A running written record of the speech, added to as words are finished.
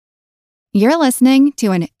You're listening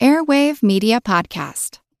to an Airwave Media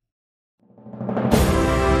Podcast.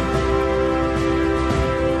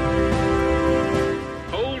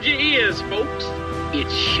 Hold your ears, folks.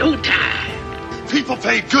 It's showtime. People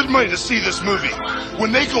pay good money to see this movie.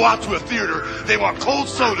 When they go out to a theater, they want cold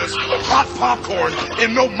sodas, hot popcorn,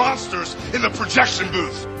 and no monsters in the projection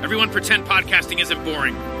booth. Everyone pretend podcasting isn't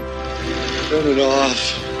boring. Turn it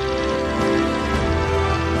off.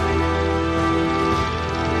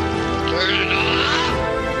 Turn it off.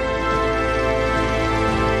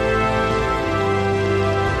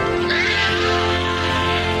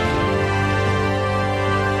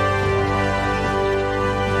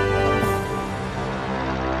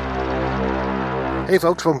 Hey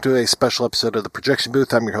folks, welcome to a special episode of The Projection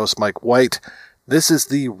Booth. I'm your host, Mike White. This is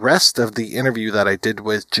the rest of the interview that I did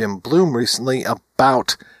with Jim Bloom recently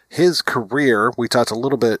about his career. We talked a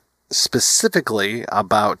little bit specifically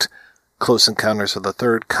about Close Encounters of the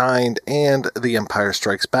Third Kind and The Empire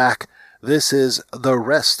Strikes Back. This is the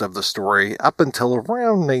rest of the story up until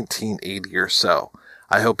around 1980 or so.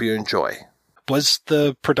 I hope you enjoy. Was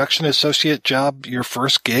the production associate job your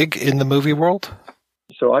first gig in the movie world?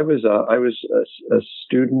 So I was a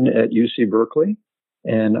student at UC Berkeley,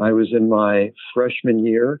 and I was in my freshman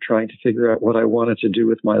year trying to figure out what I wanted to do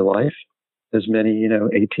with my life, as many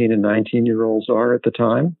 18 and 19-year-olds are at the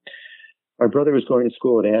time. My brother was going to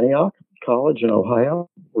school at Antioch College in Ohio,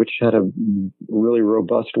 which had a really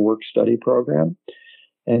robust work-study program,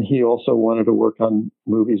 and he also wanted to work on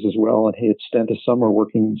movies as well. And he had spent a summer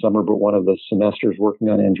but one of the semesters working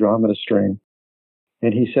on Andromeda Strain.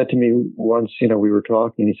 And he said to me once, we were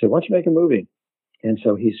talking, he said, "Why don't you make a movie?" And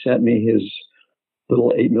so he sent me his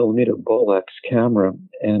little 8mm Bolex camera.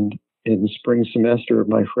 And in the spring semester of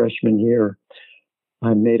my freshman year,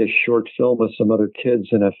 I made a short film with some other kids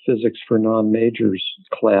in a physics for non-majors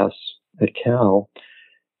class at Cal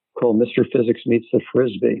called Mr. Physics Meets the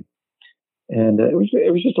Frisbee. And it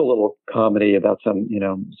was just a little comedy about some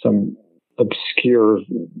obscure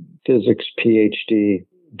physics PhD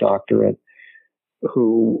doctorate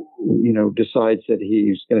who, decides that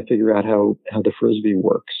he's going to figure out how the Frisbee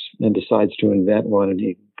works and decides to invent one. And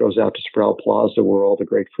he goes out to Sproul Plaza where all the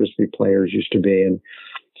great Frisbee players used to be and,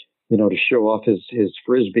 to show off his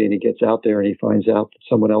Frisbee. And he gets out there and he finds out that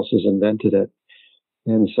someone else has invented it.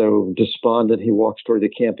 And so despondent, he walks toward the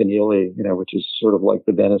Campanile, which is sort of like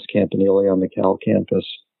the Venice Campanile on the Cal campus.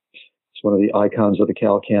 It's one of the icons of the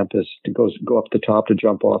Cal campus. He go up the top to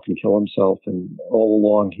jump off and kill himself. And all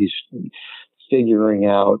along he's figuring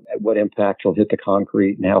out at what impact he'll hit the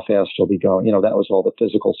concrete and how fast he'll be going. That was all the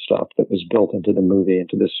physical stuff that was built into the movie,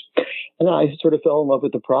 into this. And I sort of fell in love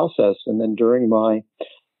with the process. And then during my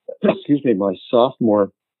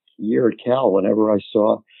sophomore year at Cal, whenever I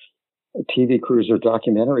saw TV crews or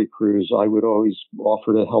documentary crews, I would always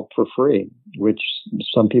offer to help for free, which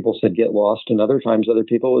some people said get lost, and other times other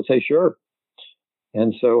people would say sure.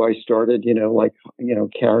 And so I started,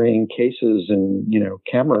 carrying cases and,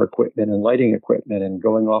 camera equipment and lighting equipment and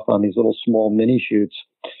going off on these little small mini shoots,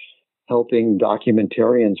 helping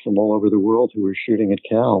documentarians from all over the world who were shooting at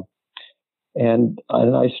Cal. And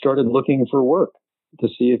I started looking for work to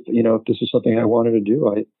see if this is something I wanted to do.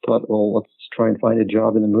 I thought, well, let's try and find a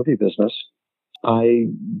job in the movie business. I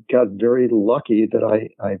got very lucky that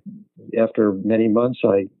I after many months,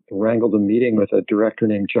 I wrangled a meeting with a director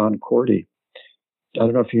named John Cordy. I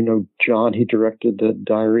don't know if you know John. He directed The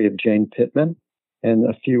Diary of Jane Pittman and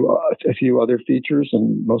a few other features,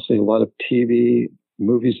 and mostly a lot of TV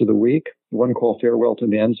movies of the week. One called Farewell to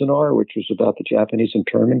Manzanar, which was about the Japanese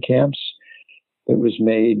internment camps. It was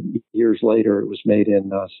made years later. It was made in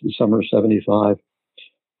summer of '75.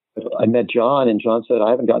 I met John, and John said,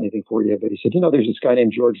 "I haven't got anything for you," but he said, "There's this guy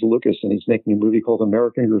named George Lucas, and he's making a movie called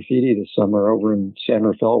American Graffiti this summer over in San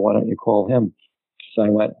Rafael. Why don't you call him?" So I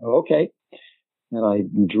went, "Okay." And I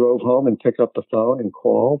drove home and picked up the phone and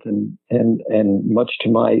called, and much to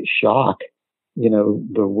my shock,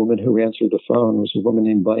 the woman who answered the phone was a woman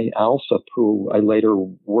named Bunny Alsop, who I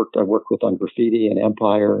worked with on Graffiti and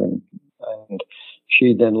Empire, and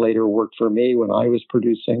she then later worked for me when I was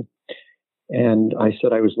producing. And I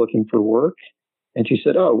said I was looking for work, and she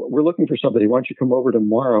said, "Oh, we're looking for somebody. Why don't you come over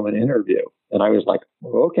tomorrow and interview?" And I was like,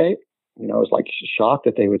 well, "Okay." I was like shocked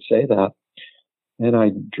that they would say that. And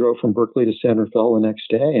I drove from Berkeley to San Rafael the next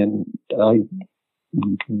day, and I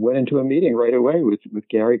went into a meeting right away with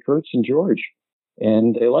Gary Kurtz and George,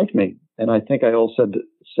 and they liked me. And I think I all said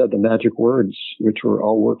the magic words, which were,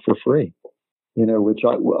 "I'll work for free," which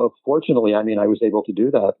fortunately, I was able to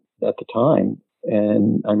do that at the time.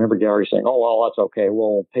 And I remember Gary saying, "Oh, well, that's okay.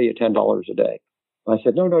 We'll pay you $10 a day." I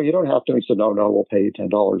said, no, you don't have to. He said, no, we'll pay you $10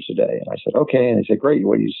 a day. And I said, okay. And he said, great.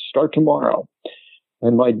 Well, you start tomorrow.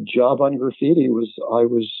 And my job on graffiti was I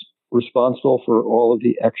was responsible for all of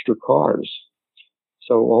the extra cars.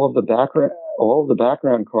 So all of the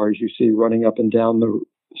background cars you see running up and down the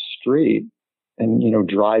street and,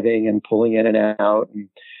 driving and pulling in and out and,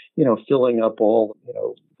 filling up all,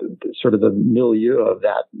 sort of the milieu of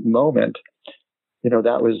that moment,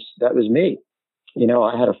 that was me.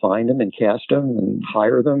 I had to find them and cast them and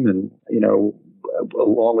hire them. And,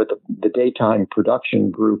 along with the daytime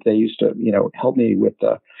production group, they used to, help me with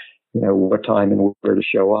the, what time and where to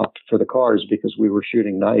show up for the cars because we were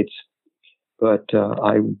shooting nights. But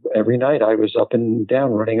every night I was up and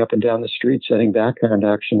down, running up and down the street, setting background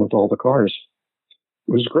action with all the cars.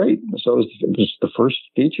 It was great. So it was the first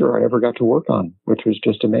feature I ever got to work on, which was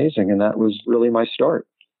just amazing. And that was really my start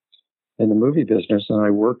in the movie business. And I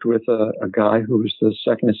worked with a guy who was the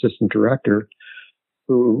second assistant director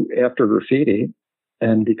who, after graffiti,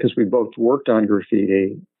 and because we both worked on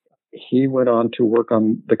graffiti, he went on to work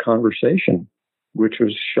on The Conversation, which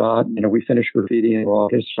was shot, we finished graffiti in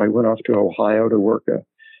August. I went off to Ohio to work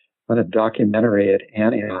on a documentary at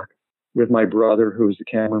Antioch with my brother, who was the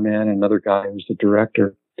cameraman, and another guy who was the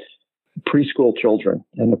director. Preschool children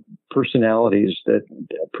and the personalities that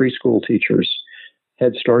preschool teachers,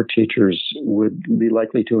 Head Start teachers would be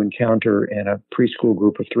likely to encounter in a preschool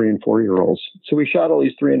group of 3 and 4 year olds. So we shot all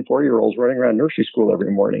these 3 and 4 year olds running around nursery school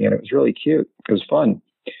every morning, and it was really cute. It was fun.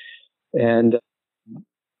 And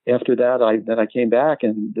after that, I came back,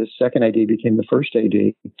 and the second AD became the first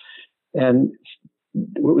AD. And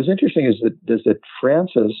what was interesting is that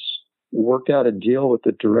Francis worked out a deal with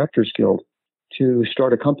the Directors Guild to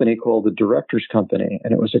start a company called the Directors Company.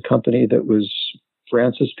 And it was a company that was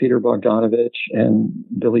Francis, Peter Bogdanovich, and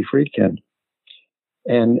Billy Friedkin.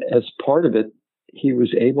 And as part of it, he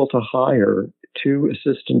was able to hire 2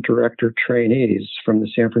 assistant director trainees from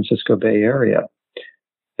the San Francisco Bay Area.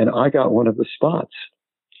 And I got one of the spots.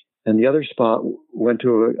 And the other spot went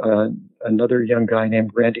to another young guy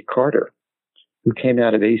named Randy Carter, who came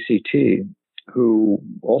out of ACT, who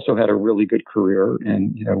also had a really good career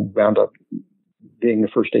and, wound up being the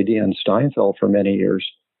first AD on Steinfeld for many years,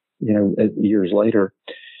 years later.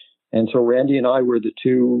 And so Randy and I were the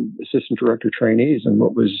 2 assistant director trainees. And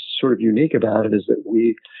what was sort of unique about it is that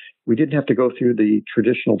we didn't have to go through the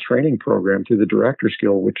traditional training program through the Directors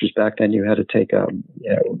Guild, which was back then you had to take a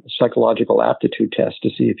psychological aptitude test to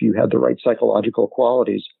see if you had the right psychological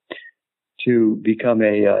qualities to become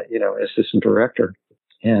a assistant director,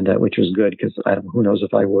 and which was good because who knows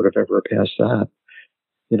if I would have ever passed that.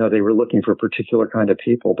 They were looking for a particular kind of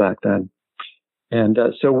people back then. And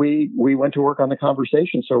so we went to work on The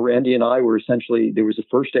Conversation. So Randy and I were essentially, there was a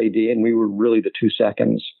first AD and we were really the 2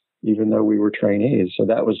 seconds, even though we were trainees. So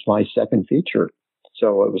that was my second feature.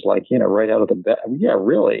 So it was like, right out of the bed. Yeah,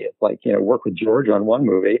 really. It's like, work with George on one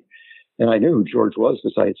movie. And I knew who George was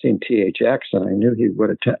because I had seen THX and I knew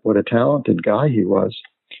what a talented guy he was.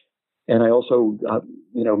 And I also,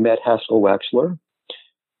 met Haskell Wexler,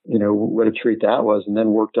 what a treat that was. And then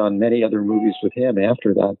worked on many other movies with him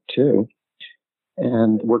after that too.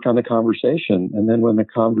 And worked on The Conversation. And then when The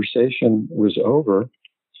Conversation was over,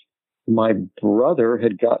 my brother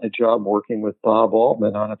had gotten a job working with Bob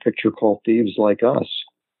Altman on a picture called Thieves Like Us,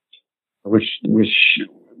 which was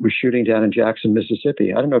shooting down in Jackson,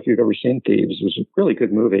 Mississippi. I don't know if you've ever seen Thieves. It was a really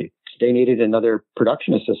good movie. They needed another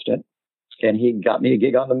production assistant, and he got me a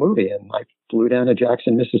gig on the movie. And I flew down to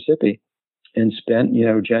Jackson, Mississippi, and spent,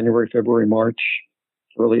 January, February, March,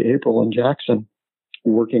 early April in Jackson,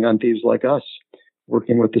 working on Thieves Like Us,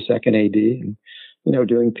 working with the second AD and,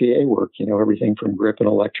 doing PA work, everything from grip and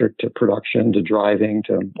electric to production to driving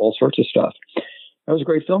to all sorts of stuff. That was a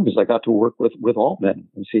great film because I got to work with Altman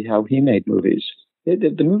and see how he made movies.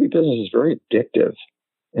 The movie business is very addictive,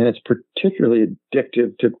 and it's particularly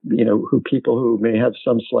addictive to, people who may have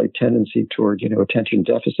some slight tendency toward, attention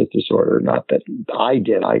deficit disorder. Not that I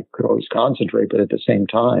did. I could always concentrate, but at the same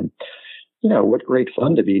time, what great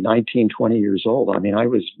fun to be 19, 20 years old. I mean, I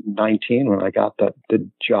was 19 when I got the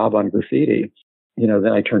job on graffiti.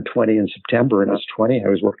 Then I turned 20 in September, and I was 20. I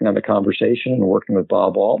was working on The Conversation and working with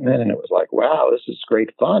Bob Altman, and it was like, wow, this is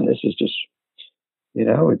great fun. This is just,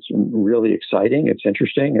 it's really exciting. It's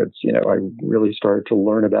interesting. It's, I really started to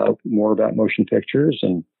learn more about motion pictures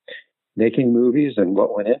and making movies and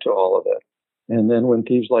what went into all of it. And then when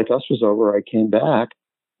Thieves Like Us was over, I came back,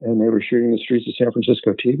 and they were shooting the Streets of San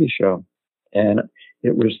Francisco TV show. And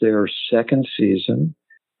it was their second season.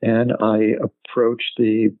 And I approached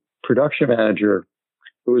the production manager,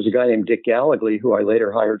 who was a guy named Dick Gallagly, who I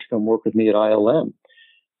later hired to come work with me at ILM.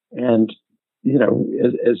 And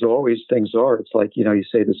as always things are, it's like, you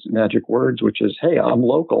say this magic words, which is, hey, I'm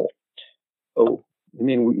local. Oh, I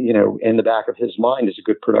mean, in the back of his mind, as a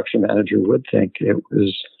good production manager would think, it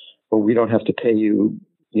was, well, we don't have to pay you,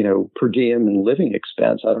 per diem and living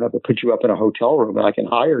expense. I don't have to put you up in a hotel room, and I can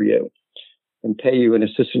hire you and pay you an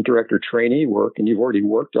assistant director trainee work. And you've already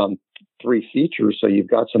worked on 3 features, so you've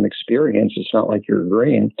got some experience. It's not like you're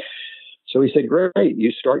green. So he said, great,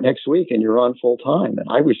 you start next week and you're on full time. And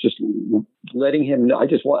I was just letting him know. I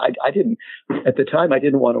didn't, at the time, I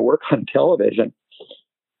didn't want to work on television.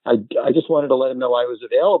 I just wanted to let him know I was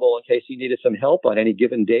available in case he needed some help on any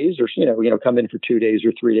given days, or, come in for 2 days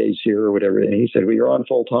or 3 days here or whatever. And he said, well, you're on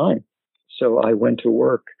full time. So I went to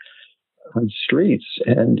work on Streets,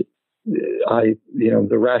 and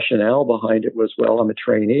the rationale behind it was, well, I'm a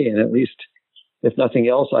trainee, and at least, if nothing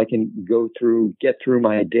else, I can get through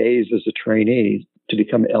my days as a trainee to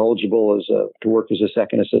become eligible to work as a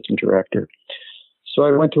second assistant director. So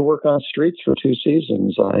I went to work on Streets for 2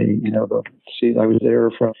 seasons. I was there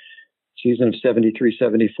from season of 73,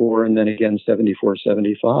 74, and then again 74,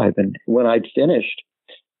 75. And when I'd finished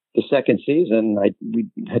the second season, we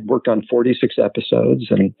had worked on 46 episodes,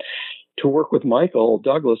 and to work with Michael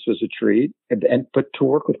Douglas was a treat. But to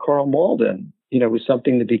work with Carl Malden, was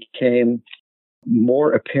something that became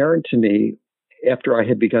more apparent to me after I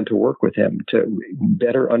had begun to work with him, to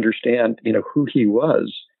better understand, who he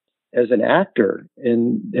was as an actor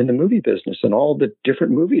in the movie business, and all the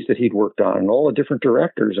different movies that he'd worked on, and all the different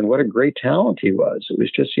directors, and what a great talent he was. It was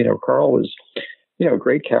just, Carl was, a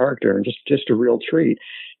great character, and just a real treat.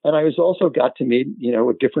 And I was also got to meet,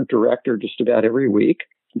 a different director just about every week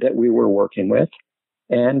that we were working with,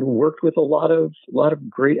 and worked with a lot of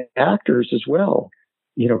great actors as well.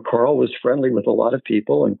 Carl was friendly with a lot of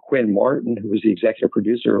people, and Quinn Martin, who was the executive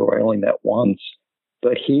producer, who I only met once,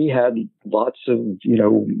 but he had lots of,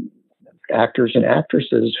 actors and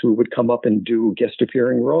actresses who would come up and do guest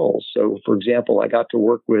appearing roles. So, for example, I got to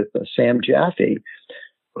work with Sam Jaffe,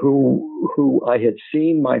 who I had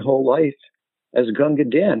seen my whole life as Gunga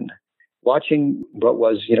Din, watching what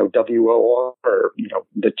was, WOR,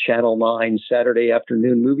 the Channel 9 Saturday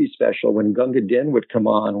afternoon movie special, when Gunga Din would come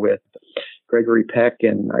on with Gregory Peck,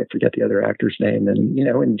 and I forget the other actor's name,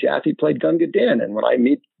 and Jaffe played Gunga Din. And when I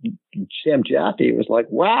meet Sam Jaffe, it was like,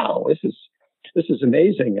 wow, this is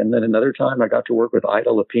amazing. And then another time I got to work with Ida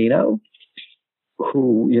Lupino,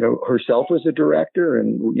 who, herself was a director,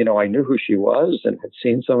 and, I knew who she was and had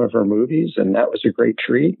seen some of her movies, and that was a great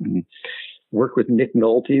treat. And worked with Nick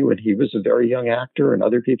Nolte when he was a very young actor, and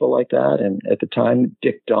other people like that. And at the time,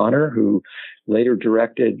 Dick Donner, who later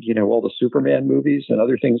directed, all the Superman movies and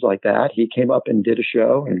other things like that, he came up and did a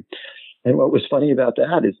show. And what was funny about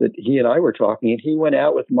that is that he and I were talking, and he went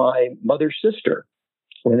out with my mother's sister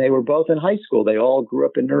when they were both in high school. They all grew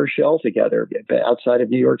up in New Rochelle together outside of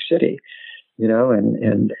New York City,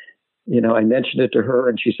 and I mentioned it to her,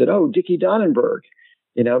 and she said, oh, Dickie Donnenberg.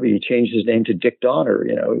 He changed his name to Dick Donner.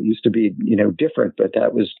 It used to be, different, but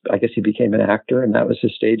that was, I guess he became an actor, and that was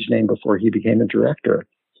his stage name before he became a director.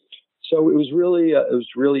 So it was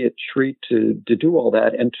really a treat to do all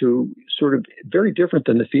that, and to sort of, very different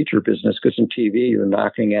than the feature business, because in TV you're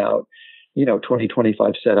knocking out, 20,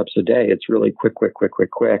 25 setups a day. It's really quick.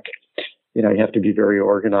 You have to be very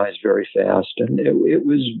organized, very fast. And it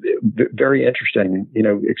was very interesting,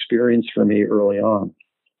 experience for me early on.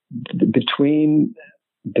 Between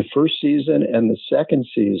the first season and the second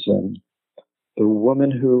season, the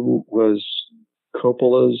woman who was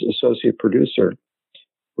Coppola's associate producer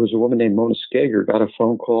was a woman named Mona Skager, got a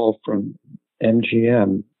phone call from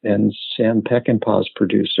MGM and Sam Peckinpah's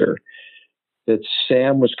producer that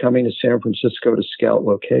Sam was coming to San Francisco to scout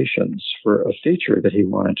locations for a feature that he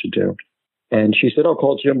wanted to do. And she said, oh,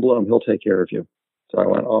 call Jim Bloom. He'll take care of you. So I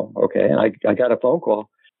went, oh, okay. And I got a phone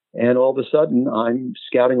call. And all of a sudden, I'm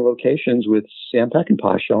scouting locations with Sam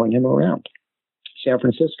Peckinpah, showing him around San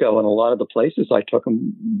Francisco. And a lot of the places I took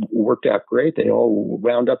him worked out great. They all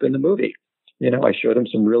wound up in the movie. I showed him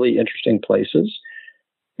some really interesting places.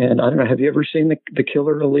 And I don't know, have you ever seen the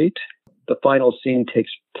Killer Elite? The final scene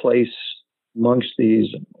takes place amongst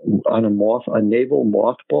these on a naval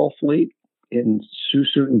mothball fleet in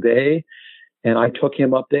Suisun Bay. And I took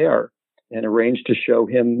him up there and arranged to show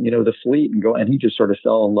him, the fleet, and he just sort of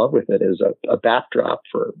fell in love with it as a backdrop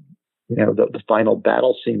for, the final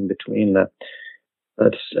battle scene between I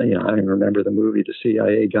don't even remember the movie, the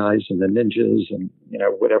CIA guys and the ninjas, and,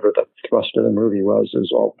 whatever the thrust of the movie was. It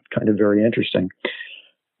was all kind of very interesting.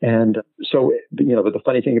 And so, but the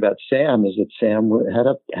funny thing about Sam is that Sam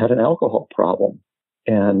had an alcohol problem.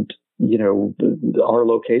 And, our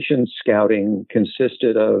location scouting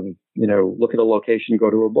consisted of look at a location, go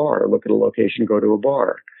to a bar, look at a location, go to a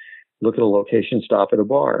bar, look at a location, stop at a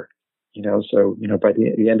bar. So by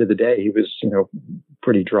the end of the day, he was,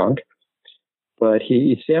 pretty drunk. But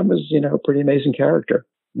Sam was, a pretty amazing character.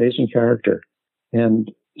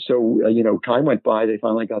 And so, time went by. They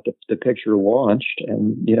finally got the picture launched.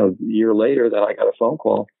 And, a year later that I got a phone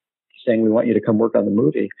call saying, we want you to come work on the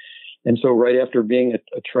movie. And so right after being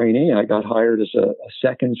a trainee, I got hired as a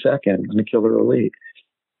second on the Killer Elite,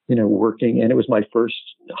 working. And it was my first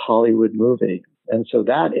Hollywood movie. And so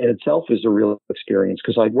that in itself is a real experience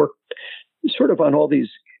because I'd worked sort of on all these,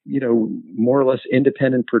 more or less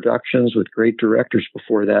independent productions with great directors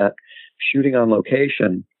before that, shooting on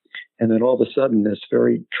location. And then all of a sudden, this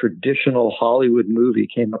very traditional Hollywood movie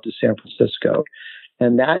came up to San Francisco.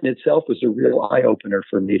 And that in itself was a real eye-opener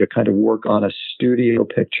for me to kind of work on a studio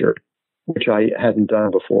picture, which I hadn't done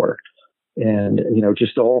before. And,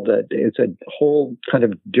 just all that, it's a whole kind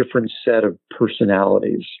of different set of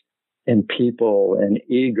personalities and people and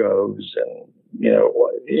egos. And,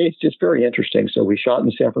 it's just very interesting. So we shot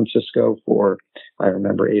in San Francisco for, I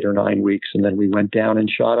remember, 8 or 9 weeks. And then we went down and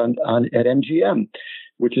shot on at MGM,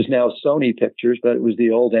 which is now Sony Pictures, but it was the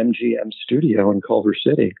old MGM studio in Culver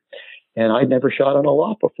City. And I'd never shot on a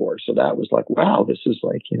lot before. So that was like, wow, this is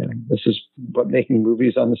what making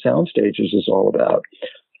movies on the sound stages is all about.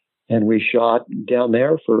 And we shot down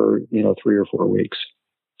there for, 3 or 4 weeks.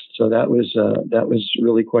 So that was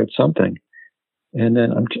really quite something. And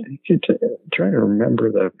then I'm trying to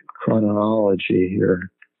remember the chronology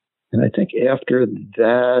here. And I think after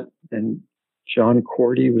that, and John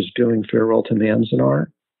Cordy was doing Farewell to Manzanar,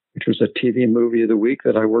 which was a TV movie of the week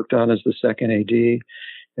that I worked on as the second AD.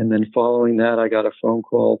 And then following that, I got a phone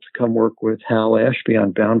call to come work with Hal Ashby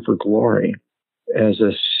on Bound for Glory as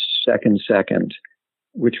a second,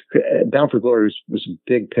 which Bound for Glory was a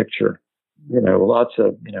big picture, lots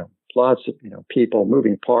of people,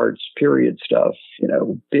 moving parts, period stuff,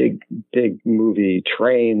 big movie,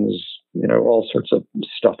 trains, all sorts of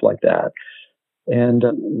stuff like that. And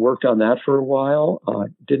worked on that for a while.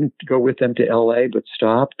 Didn't go with them to LA, but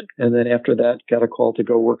stopped. And then after that, got a call to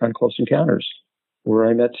go work on Close Encounters, where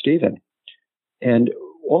I met Stephen. And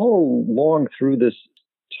all along through this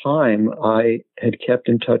time, I had kept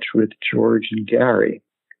in touch with George and Gary,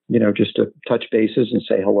 just to touch bases and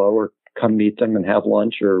say hello or come meet them and have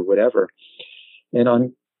lunch or whatever. And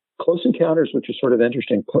on Close Encounters, which is sort of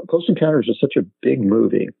interesting, Close Encounters is such a big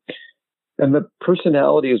movie. And the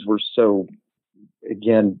personalities were so,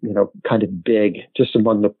 again, kind of big just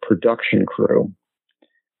among the production crew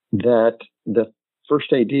that the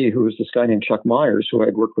first AD, who was this guy named Chuck Myers, who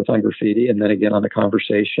I'd worked with on Graffiti and then again on The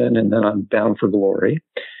Conversation and then on Bound for Glory.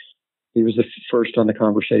 He was the first on The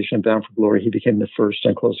Conversation and Bound for Glory. He became the first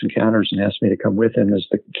on Close Encounters and asked me to come with him as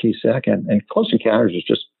the key second. And Close Encounters is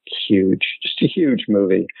just a huge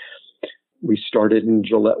movie. We started in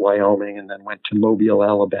Gillette, Wyoming, and then went to Mobile,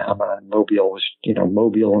 Alabama. And Mobile was,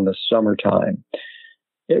 Mobile in the summertime.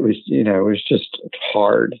 It was just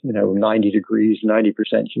hard, 90 degrees,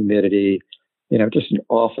 90% humidity, just an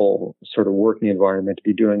awful sort of working environment to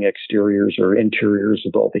be doing exteriors or interiors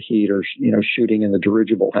with all the heat or, shooting in the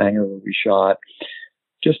dirigible hangar where we shot.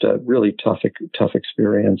 Just a really tough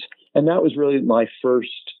experience. And that was really my first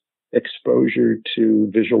exposure to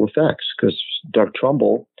visual effects because Doug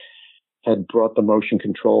Trumbull had brought the motion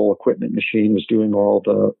control equipment machine, was doing all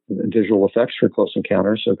the visual effects for Close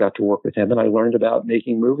Encounters. So I got to work with him and I learned about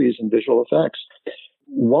making movies and visual effects.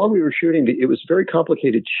 While we were shooting, it was a very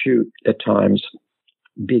complicated shoot at times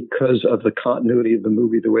because of the continuity of the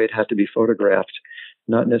movie, the way it had to be photographed,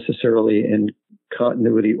 not necessarily in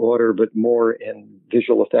continuity order, but more in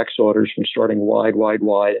visual effects orders from starting wide,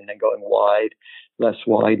 and then going wide, less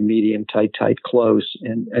wide, medium, tight, close.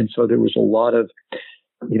 And so there was a lot of,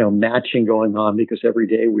 matching going on because every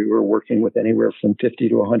day we were working with anywhere from 50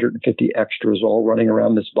 to 150 extras all running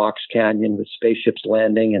around this box canyon with spaceships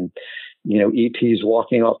landing and, ETs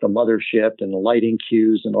walking off the mothership and the lighting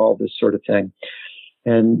cues and all this sort of thing.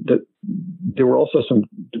 And there were also some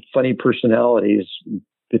funny personalities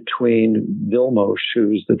between Vilmos,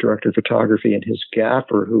 who's the director of photography, and his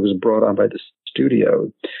gaffer, who was brought on by the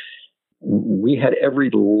studio. We had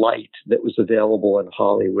every light that was available in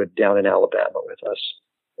Hollywood down in Alabama with us.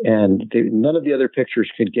 And none of the other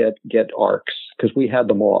pictures could get arcs because we had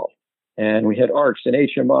them all. And we had arcs and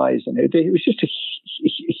HMIs, and it was just a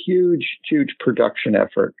huge production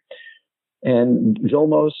effort. And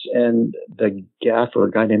Vilmos and the gaffer,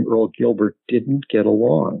 a guy named Earl Gilbert, didn't get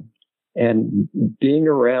along. And being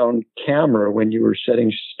around camera when you were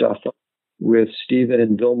setting stuff up with Stephen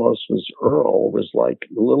and Vilmos was like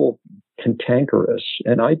a little cantankerous.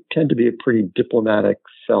 And I tend to be a pretty diplomatic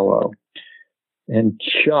fellow. And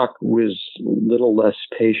Chuck was a little less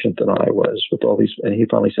patient than I was with all these. And he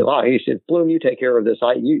finally said, he said, Bloom, you take care of this.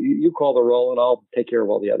 You call the roll and I'll take care of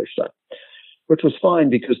all the other stuff, which was fine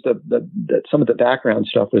because some of the background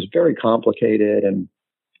stuff was very complicated and,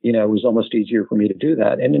 it was almost easier for me to do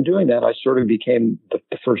that. And in doing that, I sort of became the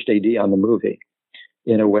first AD on the movie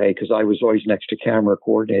in a way, because I was always next to camera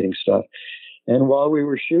coordinating stuff. And while we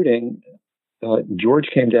were shooting, George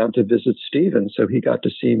came down to visit Steven, so he got to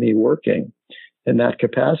see me working in that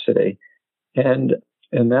capacity. And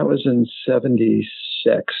that was in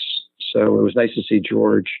 76. So it was nice to see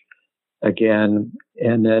George again.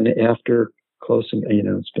 And then after Close,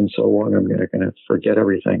 it's been so long, I'm going to forget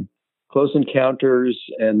everything. Close Encounters,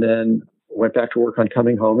 and then went back to work on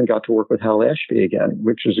Coming Home and got to work with Hal Ashby again,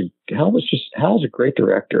 which was Hal's a great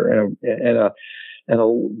director and a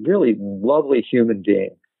really lovely human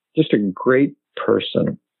being, just a great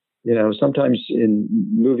person. Sometimes in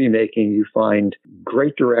movie making, you find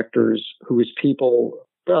great directors who, as people,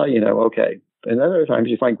 okay. And other times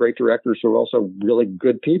you find great directors who are also really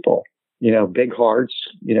good people, big hearts,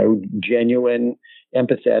 genuine,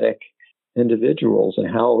 empathetic individuals. And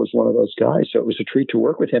Hal was one of those guys. So it was a treat to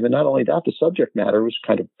work with him. And not only that, the subject matter was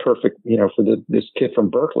kind of perfect, for this kid from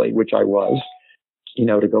Berkeley, which I was,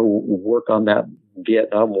 to go work on that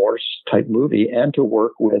Vietnam War type movie and to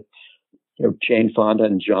work with, Jane Fonda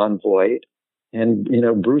and John Voight and,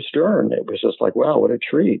 Bruce Dern. It was just like, wow, what a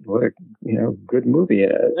treat. What a, good movie.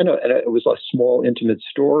 And it was a small, intimate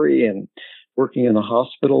story, and working in the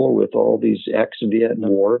hospital with all these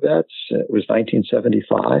ex-Vietnam War vets. It was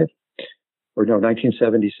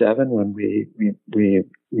 1977 when we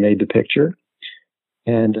made the picture.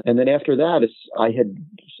 And then after that, I had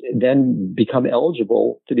then become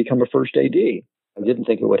eligible to become a first AD. I didn't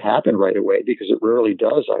think it would happen right away because it rarely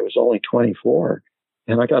does. I was only 24.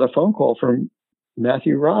 And I got a phone call from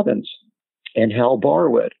Matthew Robbins and Hal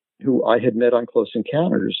Barwood, who I had met on Close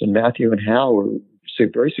Encounters. And Matthew and Hal were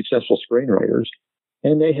very successful screenwriters.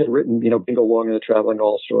 And they had written, Bingo Long and the Traveling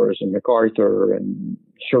All-Stars and MacArthur and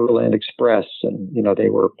Sugarland Express. And, they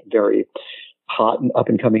were very hot and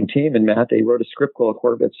up-and-coming team. And they wrote a script called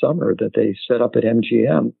Corvette Summer that they set up at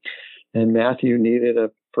MGM. And Matthew needed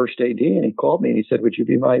a first AD, and he called me and he said, would you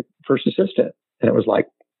be my first assistant? And it was like,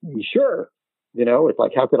 sure. It's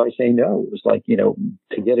like, how could I say no? It was like,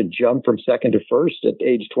 to get a jump from second to first at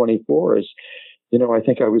age 24 is, I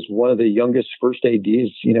think I was one of the youngest first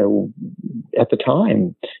ADs, at the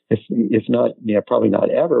time, if not, probably not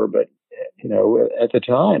ever, but, at the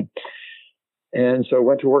time. And so I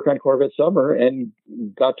went to work on Corvette Summer and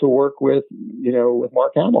got to work with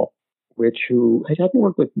Mark Hamill, I hadn't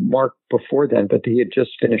worked with Mark before then, but he had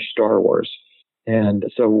just finished Star Wars. And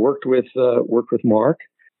so worked with Mark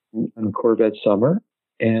on Corvette Summer.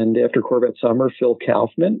 And after Corvette Summer, Phil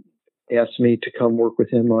Kaufman asked me to come work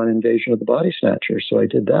with him on Invasion of the Body Snatchers. So I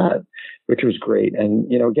did that, which was great.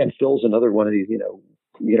 And, again, Phil's another one of these,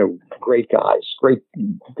 great guys, great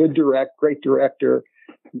director,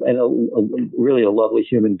 and really a lovely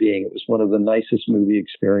human being. It was one of the nicest movie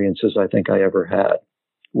experiences I think I ever had,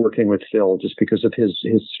 working with Phil, just because of his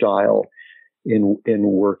style in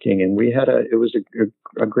working. And it was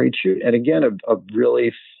a great shoot. And again, a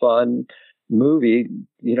really fun movie,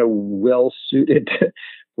 well suited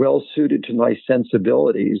to my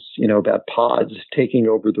sensibilities, about pods taking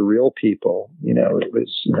over the real people. It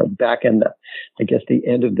was, back in the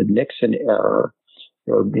end of the Nixon era,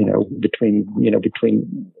 or, between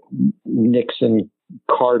Nixon,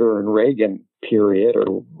 Carter, and Reagan period,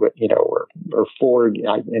 or Ford.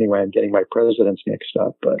 Anyway, I'm getting my presidents mixed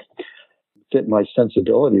up, but fit my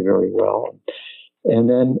sensibility very well. And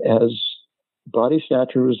then as Body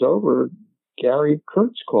Snatcher was over, Gary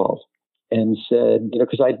Kurtz called and said,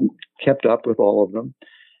 because I'd kept up with all of them,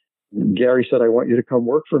 Gary said, I want you to come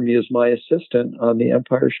work for me as my assistant on The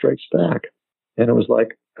Empire Strikes Back. And I was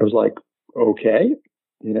like, okay,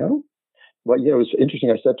 Well, it was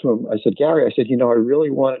interesting. I said to him, Gary, I really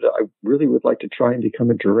would like to try and become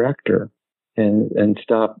a director and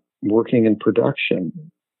stop working in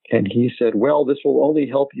production. And he said, well, this will only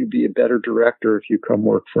help you be a better director if you come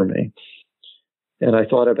work for me. And I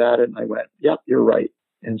thought about it and I went, yep, you're right.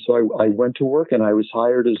 And so I went to work and I was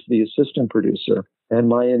hired as the assistant producer. And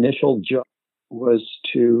my initial job was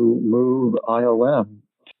to move ILM,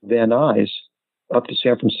 Van Nuys, up to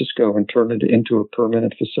San Francisco and turn it into a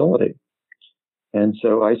permanent facility. And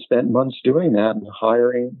so I spent months doing that and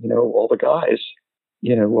hiring, all the guys,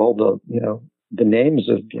 all the names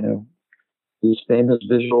of, these famous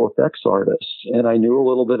visual effects artists. And I knew a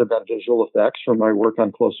little bit about visual effects from my work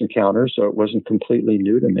on Close Encounters, so it wasn't completely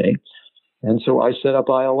new to me. And so I set up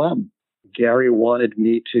ILM. Gary wanted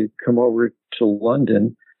me to come over to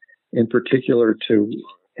London, in particular to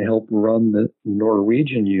help run the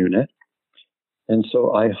Norwegian unit. And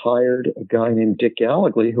so I hired a guy named Dick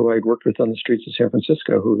Gallagly, who I'd worked with on the streets of San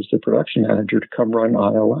Francisco, who was the production manager, to come run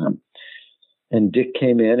ILM. And Dick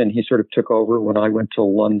came in and he sort of took over when I went to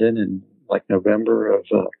London in like November of,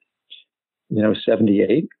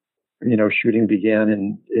 78. Shooting began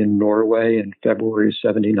in Norway in February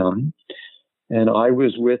 79. And I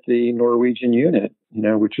was with the Norwegian unit,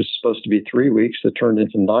 which was supposed to be 3 weeks that turned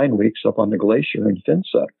into 9 weeks up on the glacier in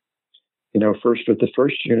Finse. First with the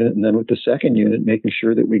first unit and then with the second unit, making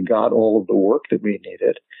sure that we got all of the work that we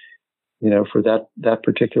needed, for that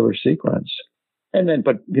particular sequence. And then,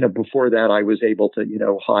 but, before that, I was able to,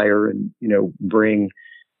 hire and, bring,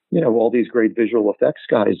 all these great visual effects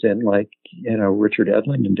guys in, like, Richard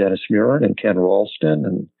Edlund and Dennis Murin and Ken Ralston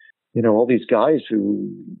and, all these guys who,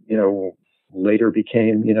 later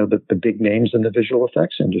became, the big names in the visual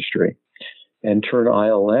effects industry, and turned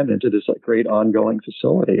ILM into this great ongoing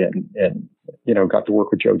facility, and got to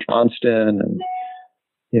work with Joe Johnston and,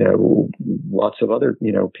 lots of other,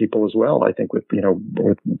 people as well. I think with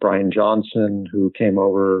Brian Johnson, who came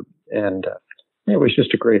over, and it was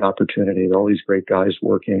just a great opportunity. All these great guys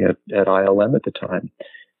working at ILM at the time,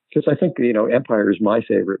 because I think, Empire is my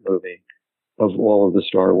favorite movie of all of the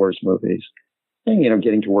Star Wars movies. And,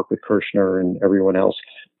 getting to work with Kirshner and everyone else.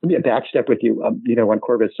 Let me backstep with you. On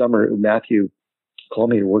Corvette Summer, Matthew called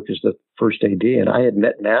me to work as the first AD, and I had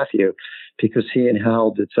met Matthew because he and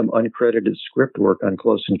Hal did some uncredited script work on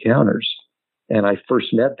Close Encounters. And I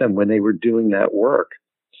first met them when they were doing that work.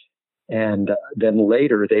 And then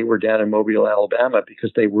later they were down in Mobile, Alabama,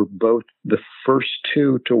 because they were both the first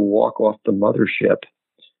two to walk off the mothership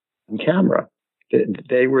on camera.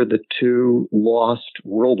 They were the two lost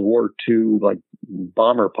World War II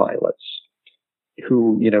bomber pilots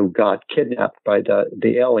who, got kidnapped by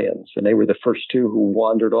the aliens, and they were the first two who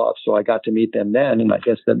wandered off. So I got to meet them then, and I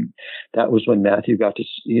guess that was when Matthew got to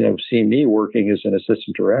see me working as an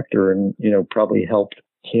assistant director, and probably helped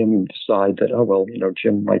him decide that, oh well,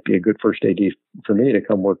 Jim might be a good first AD for me to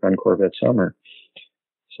come work on Corvette Summer.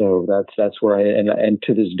 So that's where and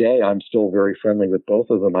to this day, I'm still very friendly with both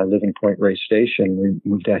of them. I live in Point Reyes Station. We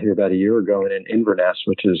moved out here about a year ago, and in Inverness,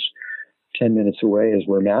 which is 10 minutes away, is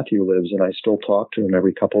where Matthew lives. And I still talk to him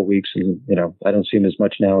every couple of weeks. And, I don't see him as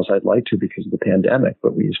much now as I'd like to because of the pandemic,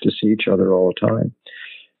 but we used to see each other all the time.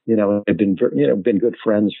 I've been, been good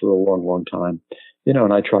friends for a long, long time,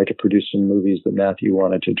 and I tried to produce some movies that Matthew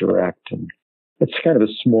wanted to direct. And it's kind of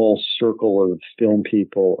a small circle of film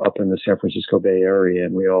people up in the San Francisco Bay Area,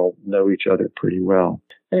 and we all know each other pretty well.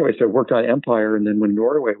 Anyway, so I worked on Empire, and then when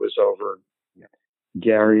Norway was over,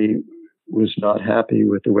 Gary was not happy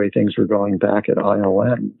with the way things were going back at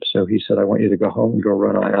ILM. So he said, I want you to go home and go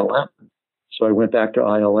run ILM. So I went back to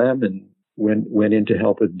ILM and went in to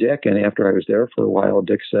help with Dick. And after I was there for a while,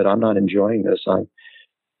 Dick said, I'm not enjoying this. I'm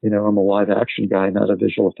a live action guy, not a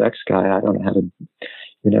visual effects guy. I don't know how to,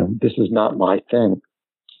 this is not my thing.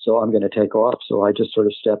 So I'm going to take off. So I just sort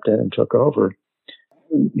of stepped in and took over.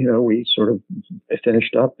 We sort of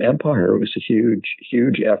finished up Empire. It was a huge,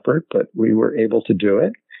 huge effort, but we were able to do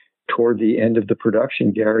it. Toward the end of the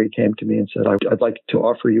production, Gary came to me and said, I'd like to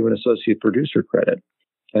offer you an associate producer credit.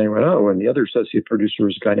 And I went, oh, and the other associate producer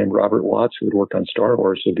was a guy named Robert Watts, who had worked on Star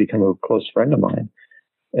Wars, who had become a close friend of mine.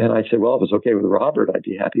 And I said, well, if it's okay with Robert, I'd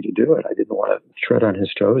be happy to do it. I didn't want to tread on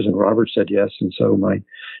his toes. And Robert said yes. And so my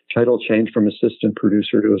title changed from assistant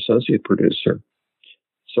producer to associate producer.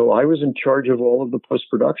 So I was in charge of all of the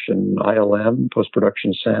post-production, ILM,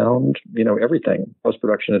 post-production sound, everything,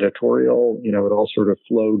 post-production editorial, it all sort of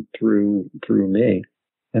flowed through me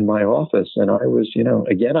and my office. And I was,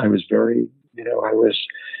 again, I was very, I was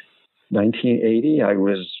 1980, I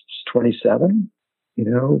was 27,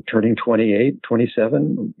 turning 28,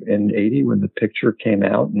 27 in 80 when the picture came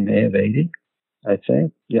out in May of 80, I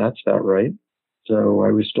think. Yeah, that's about right. So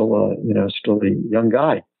I was still a young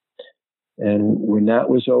guy. And when that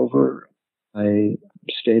was over, I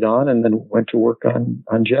stayed on and then went to work on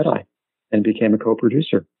Jedi and became a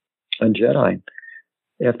co-producer on Jedi.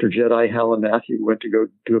 After Jedi, Hal and Matthew went to go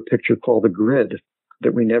do a picture called The Grid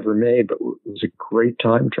that we never made, but it was a great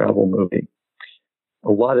time travel movie. A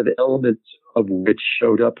lot of the elements of which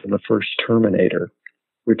showed up in the first Terminator,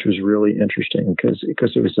 which was really interesting because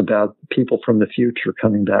it was about people from the future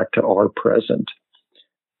coming back to our present,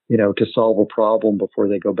 to solve a problem before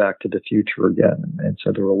they go back to the future again. And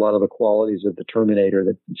so there were a lot of the qualities of the Terminator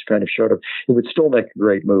that kind of showed up. It would still make a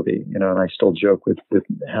great movie, and I still joke with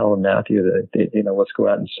Hal and Matthew that, let's go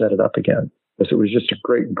out and set it up again. Because it was just a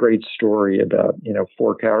great story about,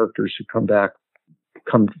 four characters who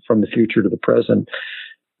come from the future to the present.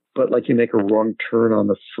 But like you make a wrong turn on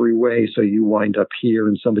the freeway, so you wind up here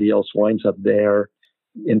and somebody else winds up there.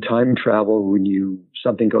 In time travel, when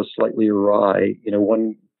something goes slightly awry,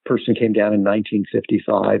 one person came down in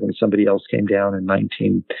 1955 and somebody else came down in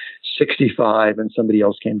 1965 and somebody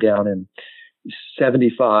else came down in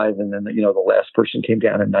 75, and then the last person came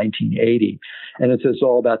down in 1980. And it's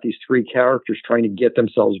all about these three characters trying to get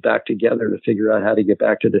themselves back together to figure out how to get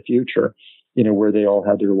back to the future, where they all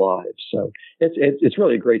had their lives. So it's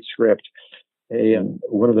really a great script.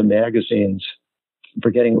 One of the magazines,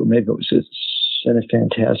 forgetting, maybe it was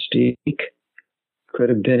Cinefantastique, could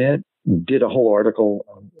have been it, did a whole article,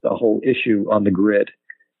 a whole issue on the grid.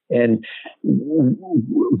 And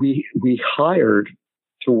we hired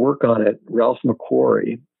to work on it Ralph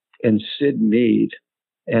McQuarrie and Sid Mead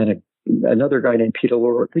and another guy named Peter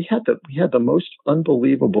Lorre. We had the most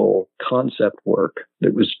unbelievable concept work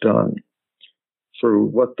that was done for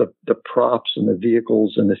what the props and the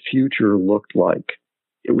vehicles and the future looked like.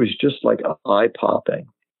 It was just like eye-popping.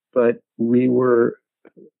 But the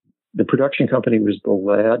production company was the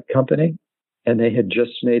Ladd Company, and they had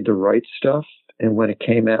just made The Right Stuff. And when it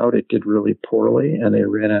came out, it did really poorly, and they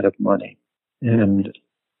ran out of money. And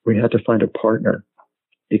we had to find a partner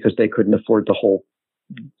because they couldn't afford the whole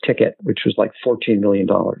ticket, which was like $14 million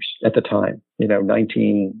at the time. This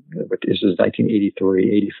is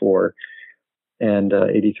 1983, 84, and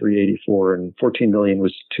 83, 84, and 14 million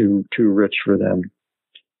was too rich for them.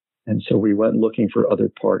 And so we went looking for other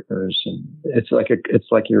partners, and it's like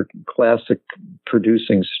your classic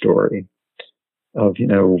producing story of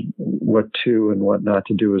what to and what not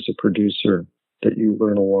to do as a producer that you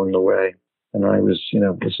learn along the way. And I was,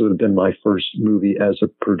 this would have been my first movie as a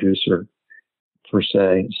producer, per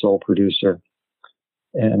se, sole producer.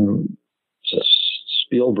 And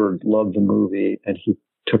Spielberg loved the movie, and he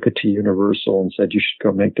took it to Universal and said, "You should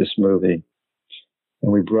go make this movie."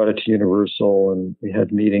 And we brought it to Universal, and we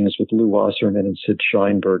had meetings with Lou Wasserman and Sid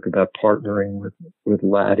Sheinberg about partnering with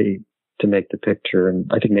Laddie to make the picture. And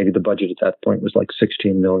I think maybe the budget at that point was like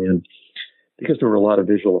 $16 million, because there were a lot of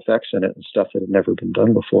visual effects in it and stuff that had never been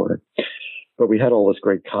done before. But we had all this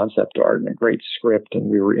great concept art and a great script, and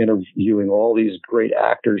we were interviewing all these great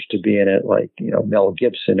actors to be in it, like, Mel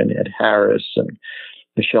Gibson and Ed Harris and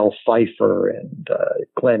Michelle Pfeiffer and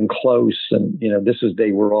Glenn Close. And,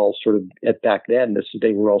 they were all sort of, back then,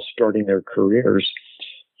 they were all starting their careers,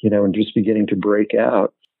 and just beginning to break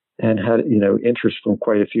out, and had, interest from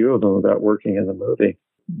quite a few of them about working in the movie.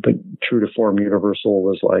 But true to form, Universal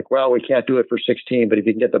was like, well, we can't do it for 16, but if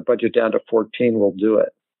you can get the budget down to 14, we'll do it.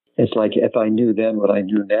 It's like, if I knew then what I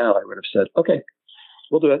knew now, I would have said, okay,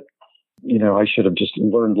 we'll do it. I should have just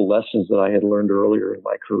learned the lessons that I had learned earlier in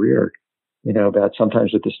my career, about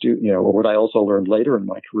sometimes at the studio, or what I also learned later in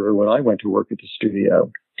my career when I went to work at the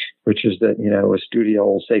studio, which is that, a studio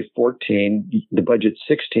will say 14, the budget's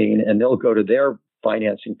 16, and they'll go to their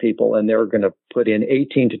financing people and they're going to put in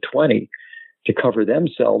 18 to 20 to cover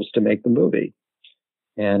themselves to make the movie.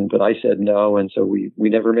 But I said no. And so we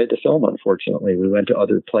never made the film, unfortunately. We went to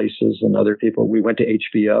other places and other people. We went to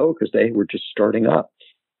HBO because they were just starting up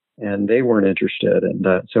and they weren't interested. And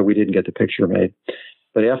so we didn't get the picture made.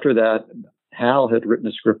 But after that, Hal had written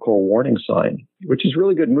a script called Warning Sign, which is a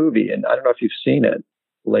really good movie. And I don't know if you've seen it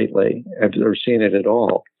lately or seen it at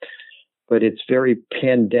all. But it's very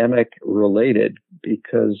pandemic related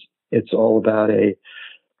because it's all about a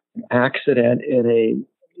accident in a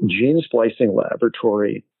gene splicing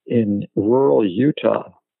laboratory in rural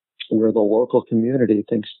Utah, where the local community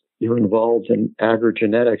thinks you're involved in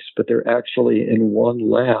agrigenetics, but they're actually in one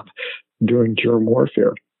lab doing germ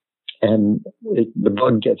warfare. And the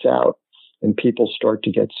bug gets out and people start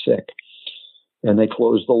to get sick. And they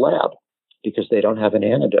close the lab because they don't have an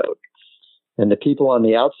antidote. And the people on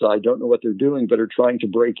the outside don't know what they're doing, but are trying to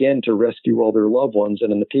break in to rescue all their loved ones.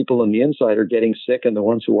 And then the people on the inside are getting sick, and the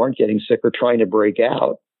ones who aren't getting sick are trying to break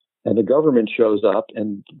out. And the government shows up,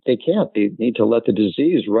 and they can't. They need to let the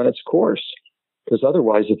disease run its course, because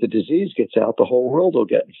otherwise, if the disease gets out, the whole world will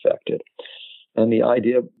get infected. And the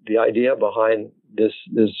idea behind this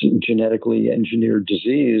genetically engineered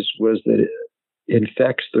disease was that it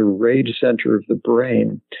infects the rage center of the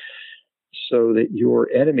brain, so that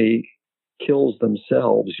your enemy kills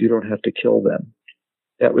themselves. You don't have to kill them.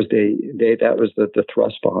 That was the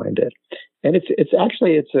thrust behind it. And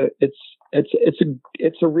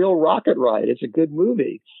it's a real rocket ride. It's a good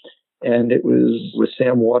movie. And it was with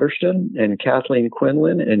Sam Waterston and Kathleen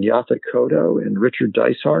Quinlan and Yaphet Kotto and Richard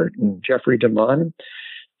Dysart and Jeffrey DeMunn.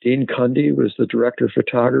 Dean Cundy was the director of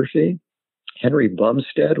photography. Henry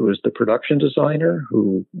Bumstead was the production designer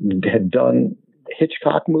who had done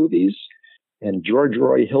Hitchcock movies and George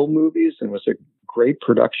Roy Hill movies and was a great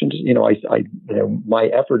production. My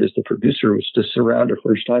effort as the producer was to surround a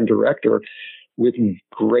first-time director with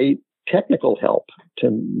great technical help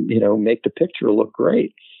to, make the picture look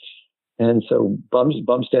great. And so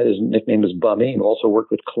Bumstead, his nickname is Bummy, and also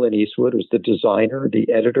worked with Clint Eastwood, was the designer. The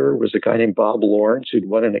editor was a guy named Bob Lawrence, who'd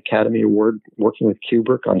won an Academy Award working with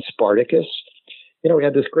Kubrick on Spartacus. We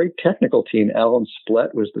had this great technical team. Alan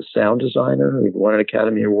Splett was the sound designer, who won an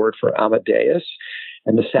Academy Award for Amadeus.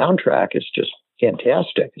 And the soundtrack is just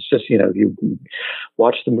fantastic. It's just, you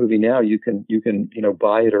watch the movie now, you can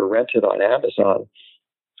buy it or rent it on Amazon.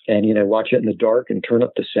 And, watch it in the dark and turn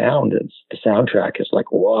up the sound. And the soundtrack is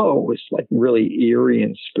like, whoa, it's like really eerie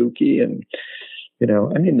and spooky. And,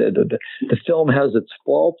 the film has its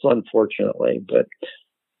faults, unfortunately, but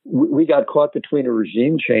we got caught between a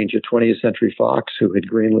regime change at 20th Century Fox, who had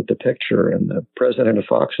greenlit the picture. And the president of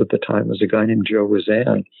Fox at the time was a guy named Joe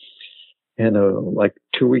Wazan. And like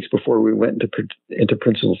 2 weeks before we went into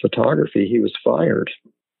principal photography, he was fired.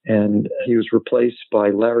 And he was replaced by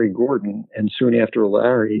Larry Gordon. And soon after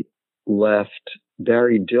Larry left,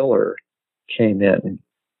 Barry Diller came in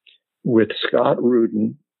with Scott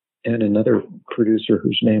Rudin and another producer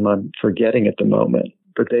whose name I'm forgetting at the moment.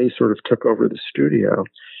 But they sort of took over the studio.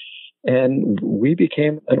 And we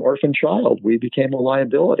became an orphan child. We became a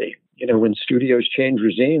liability. When studios change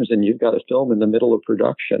regimes and you've got a film in the middle of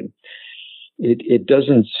production, it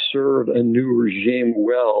doesn't serve a new regime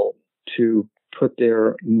well to put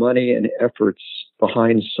their money and efforts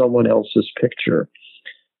behind someone else's picture,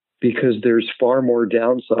 because there's far more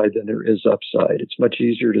downside than there is upside. It's much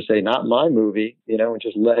easier to say, not my movie, and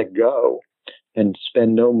just let it go and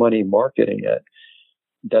spend no money marketing it.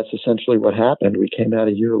 That's essentially what happened. We came out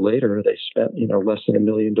a year later. They spent, less than $1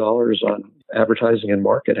 million on advertising and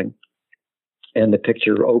marketing. And the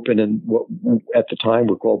picture opened in what at the time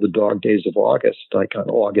were called the Dog Days of August, like on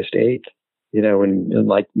August 8th. In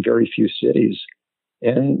like very few cities.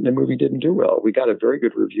 And the movie didn't do well. We got a very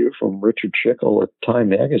good review from Richard Schickel at Time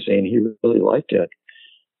Magazine. He really liked it.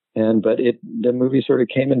 But the movie sort of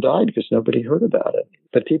came and died because nobody heard about it.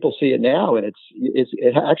 But people see it now, and it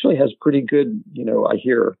actually has pretty good, I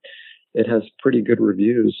hear it has pretty good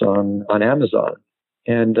reviews on Amazon.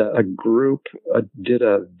 And a group did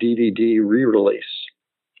a DVD re-release.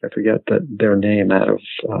 I forget their name, out of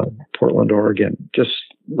Portland, Oregon, just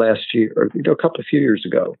last year, or a few years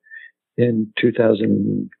ago, in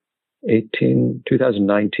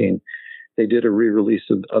 2019, they did a re-release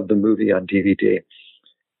of the movie on DVD,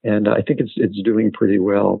 and I think it's doing pretty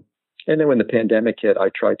well. And then when the pandemic hit, I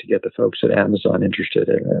tried to get the folks at Amazon interested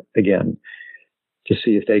in it again, to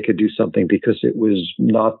see if they could do something, because it was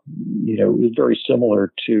not, it was very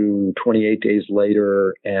similar to 28 Days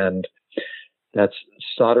Later and that's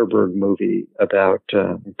Soderbergh movie about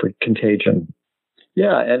Contagion.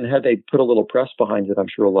 Yeah, and had they put a little press behind it, I'm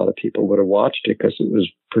sure a lot of people would have watched it, because it was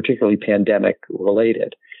particularly pandemic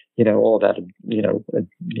related. All about,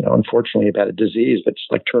 unfortunately about a disease, but just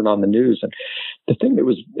like turn on the news. And the thing that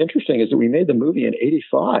was interesting is that we made the movie in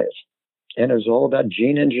 1985, and it was all about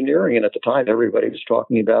gene engineering. And at the time, everybody was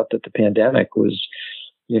talking about that the pandemic was,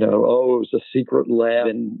 it was a secret lab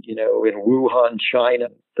in Wuhan, China,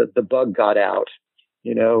 that the bug got out,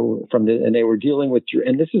 and they were dealing with,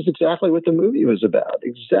 and this is exactly what the movie was about.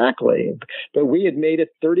 Exactly. But we had made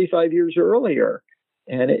it 35 years earlier,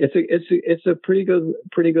 and it's a pretty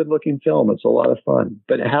good looking film. It's a lot of fun,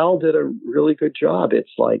 but Hal did a really good job.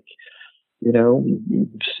 It's like,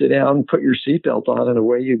 sit down, put your seatbelt on, and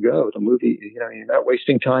away you go. The movie, you're not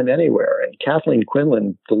wasting time anywhere. And Kathleen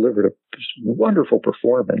Quinlan delivered a wonderful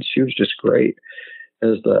performance. She was just great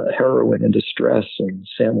as the heroine in distress. And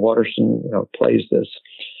Sam Waterston, plays this,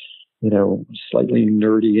 slightly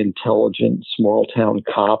nerdy, intelligent, small town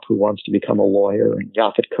cop who wants to become a lawyer. And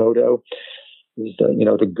Yaphet Kotto is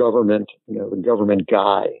the government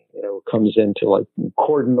guy, comes in to like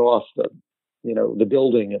cordon off the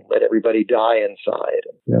building and let everybody die inside.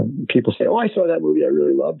 People say, "Oh, I saw that movie. I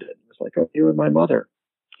really loved it." It's like, "Oh, you and my mother."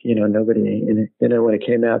 Nobody, when it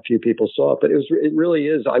came out, few people saw it, but it really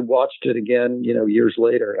is. I watched it again, years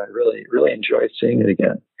later, and I really, really enjoyed seeing it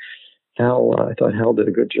again. I thought Hal did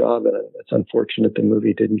a good job, and it's unfortunate the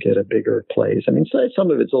movie didn't get a bigger place. I mean, some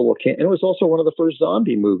of it's a little, and it was also one of the first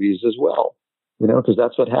zombie movies as well, because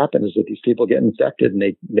that's what happened, is that these people get infected and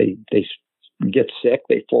they get sick,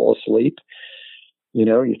 they fall asleep.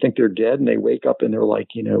 You think they're dead, and they wake up and they're like,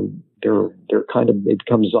 they're kind of, they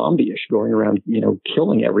become zombie-ish, going around,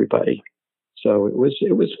 killing everybody. So it was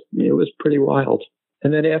pretty wild.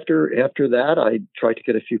 And then after that, I tried to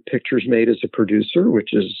get a few pictures made as a producer,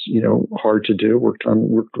 which is, hard to do. Worked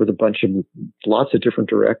with lots of different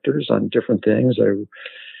directors on different things. I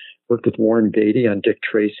worked with Warren Beatty on Dick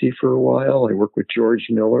Tracy for a while. I worked with George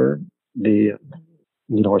Miller, the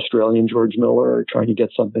Australian George Miller, trying to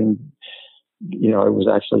get something. He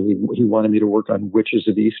wanted me to work on Witches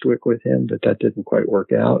of Eastwick with him, but that didn't quite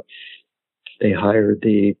work out. They hired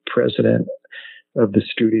the president of the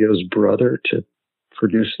studio's brother to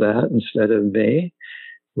produce that instead of me,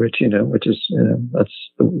 which is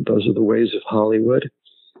those are the ways of Hollywood.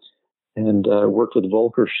 And worked with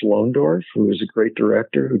Volker Schlondorf, who was a great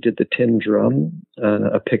director, who did The Tin Drum,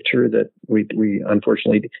 a picture that we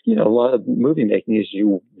unfortunately, a lot of movie making is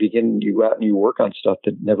you go out and you work on stuff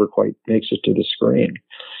that never quite makes it to the screen.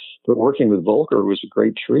 But working with Volker was a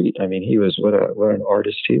great treat. I mean, he was what an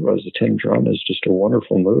artist he was. The Tin Drum is just a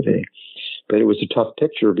wonderful movie. But it was a tough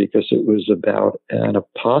picture because it was about an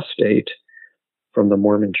apostate from the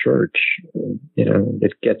Mormon Church,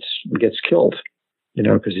 that gets killed,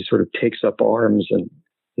 because he sort of takes up arms and,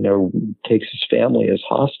 takes his family as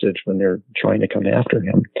hostage when they're trying to come after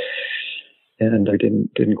him. And I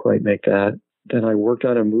didn't quite make that. Then I worked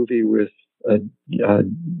on a movie with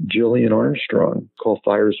Gillian Armstrong called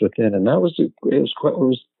Fires Within, and it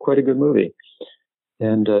was quite a good movie,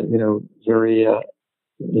 and very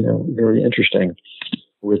interesting,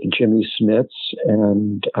 with Jimmy Smits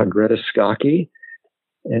and Greta Scacchi,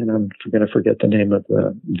 and I'm going to forget the name of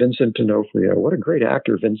Vincent D'Onofrio. What a great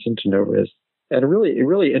actor Vincent D'Onofrio is, and a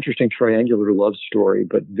really interesting triangular love story,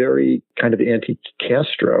 but very kind of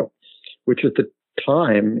anti-Castro, which at the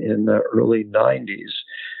time in the early 90s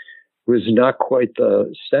was not quite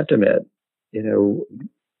the sentiment. It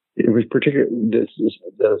was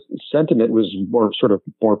the sentiment was more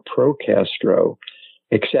pro-Castro,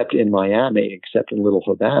 except in Miami, except in Little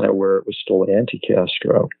Havana, where it was still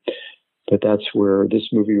anti-Castro. But that's where this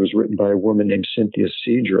movie was written by a woman named Cynthia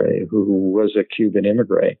Cedre, who was a Cuban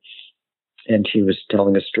immigrant, and she was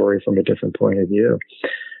telling a story from a different point of view.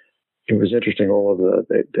 It was interesting. All of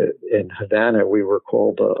the in Havana, we were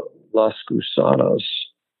called Los Gusanos,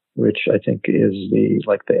 which I think is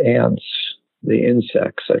the ants, the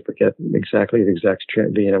insects. I forget exactly the exact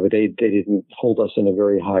term. But they didn't hold us in a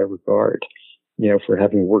very high regard, for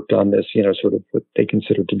having worked on this, sort of what they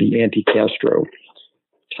considered to be anti-Castro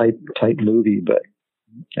type movie. But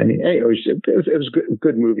I mean, hey, it was a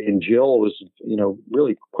good movie, and Jill was,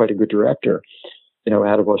 really quite a good director,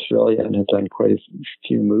 out of Australia, and had done quite a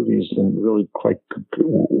few movies, and really quite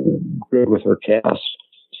good with her cast.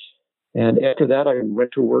 And after that, I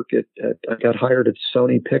went to work I got hired at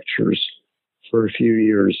Sony Pictures for a few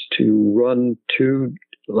years to run two,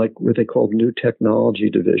 what they called new technology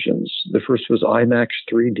divisions. The first was IMAX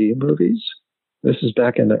 3D movies. This is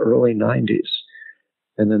back in the early 90s.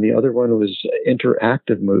 And then the other one was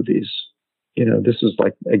interactive movies. This was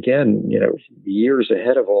years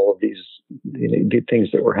ahead of all of these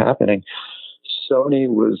things that were happening. Sony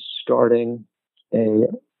was starting a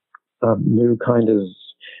new kind of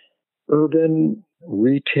urban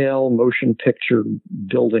retail motion picture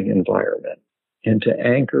building environment. And to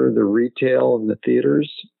anchor the retail and the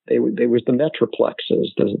theaters, there was the Metroplexes.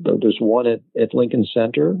 There's one at Lincoln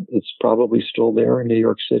Center. It's probably still there in New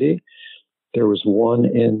York City. There was one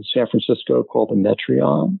in San Francisco called the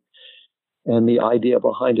Metreon. And the idea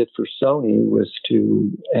behind it for Sony was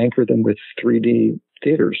to anchor them with 3D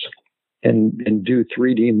theaters and do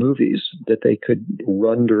 3D movies that they could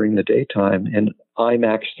run during the daytime in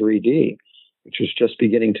IMAX 3D, which was just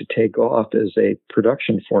beginning to take off as a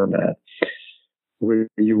production format, where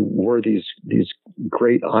you wore these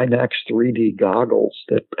great IMAX 3D goggles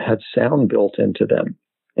that had sound built into them.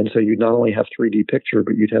 And so you'd not only have 3D picture,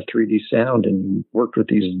 but you'd have 3D sound, and you worked with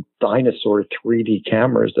these dinosaur 3D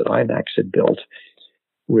cameras that IMAX had built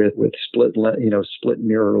with split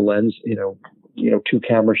mirror lens, two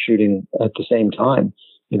cameras shooting at the same time,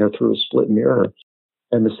 through a split mirror.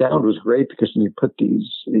 And the sound was great because when you put these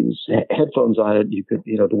headphones on it, you could,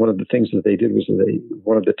 one of the things that they did was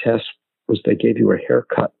one of the tests was they gave you a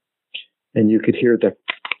haircut, and you could hear the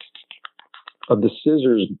of the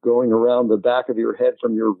scissors going around the back of your head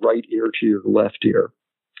from your right ear to your left ear.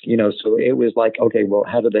 So it was like, okay, well,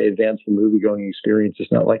 how do they advance the movie-going experience?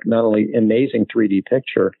 It's not only amazing 3D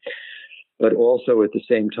picture, but also at the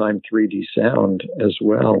same time 3D sound as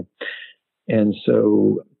well. And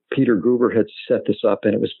so Peter Gruber had set this up,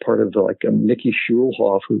 and it was part of Mickey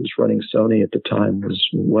Schulhoff, who was running Sony at the time, was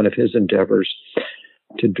one of his endeavors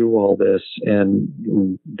to do all this. And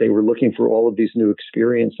they were looking for all of these new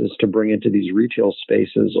experiences to bring into these retail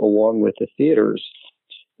spaces along with the theaters.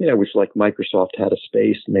 which like Microsoft had a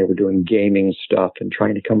space and they were doing gaming stuff and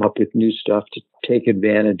trying to come up with new stuff to take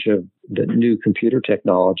advantage of the new computer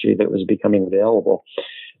technology that was becoming available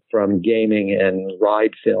from gaming and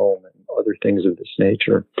ride film and other things of this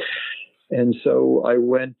nature. And so I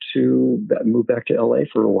moved back to LA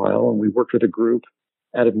for a while, and we worked with a group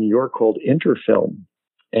out of New York called Interfilm.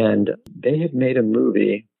 And they had made a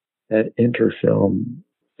movie at Interfilm.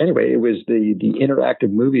 Anyway, it was the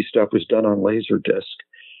interactive movie stuff was done on Laserdisc.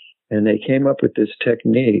 And they came up with this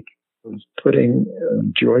technique of putting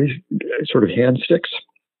sort of hand sticks,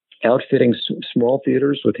 outfitting small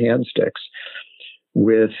theaters with hand sticks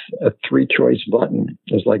with a 3-choice button.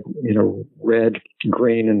 It was like, red,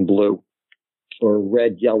 green, and blue, or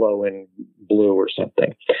red, yellow, and blue or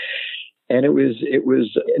something. And it was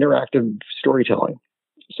interactive storytelling.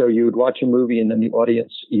 So you would watch a movie and then the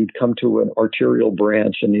audience, you'd come to an arterial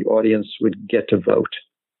branch and the audience would get to vote.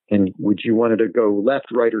 And would you want it to go left,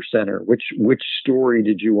 right, or center? Which story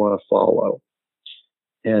did you want to follow?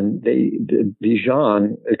 And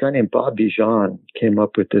Bijan, a guy named Bob Bijan, came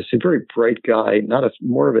up with this. A very bright guy,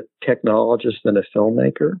 more of a technologist than a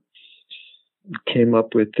filmmaker. Came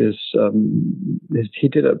up with this. He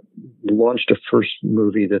launched a first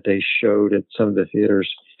movie that they showed at some of the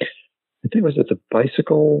theaters. I think it was at the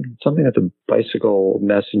Bicycle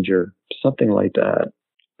Messenger, something like that.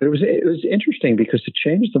 But it was interesting because it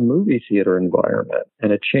changed the movie theater environment,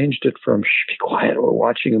 and it changed it from be quiet or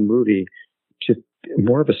watching a movie to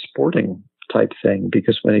more of a sporting type thing.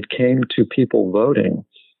 Because when it came to people voting,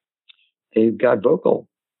 they got vocal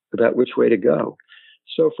about which way to go.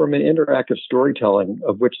 So from an interactive storytelling,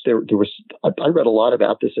 of which there was, I read a lot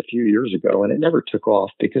about this a few years ago, and it never took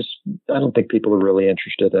off because I don't think people are really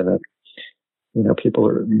interested in it. People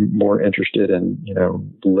are more interested in,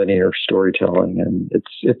 linear storytelling, and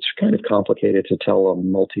it's kind of complicated to tell a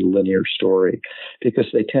multilinear story because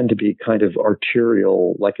they tend to be kind of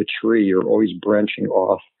arterial, like a tree. You're always branching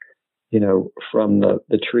off, from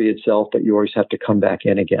the tree itself, but you always have to come back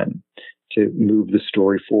in again to move the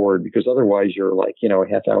story forward, because otherwise you're like, a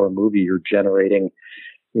half-hour movie, you're generating,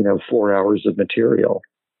 4 hours of material.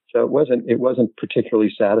 So it wasn't particularly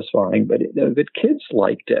satisfying, but kids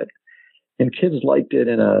liked it. And kids liked it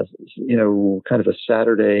in a, kind of a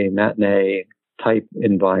Saturday matinee type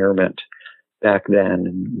environment back then.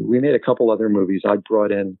 And we made a couple other movies. I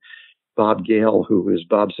brought in Bob Gale, who was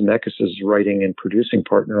Bob Zemeckis' writing and producing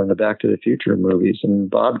partner on the Back to the Future movies. And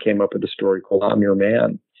Bob came up with a story called I'm Your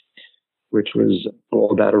Man, which was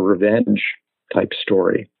all about a revenge type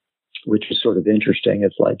story, which was sort of interesting.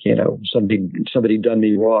 It's like, somebody done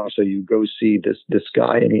me wrong, so you go see this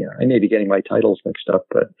guy. And I may be getting my titles mixed up,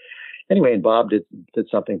 but anyway, and Bob did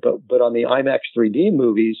something. But on the IMAX 3D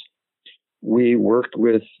movies, we worked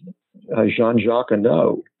with Jean-Jacques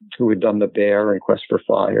Annaud, who had done The Bear and Quest for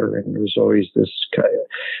Fire, and there was always this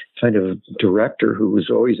kind of director who was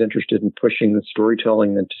always interested in pushing the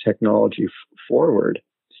storytelling and technology forward.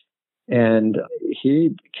 And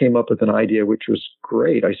he came up with an idea which was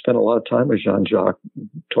great. I spent a lot of time with Jean-Jacques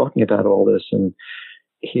talking about all this, and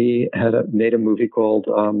he had made a movie called,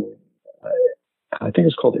 I think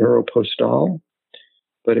it's called Aeropostale,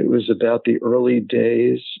 but it was about the early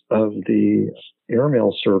days of the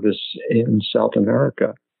airmail service in South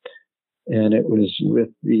America. And it was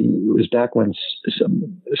back when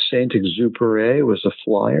Saint-Exupéry was a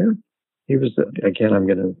flyer. He was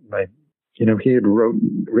he had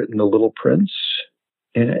written The Little Prince,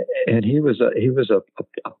 and he was a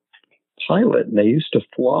pilot, and they used to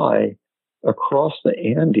fly across the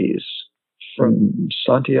Andes from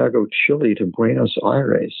Santiago, Chile to Buenos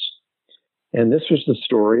Aires. And this was the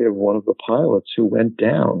story of one of the pilots who went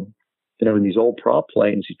down, in these old prop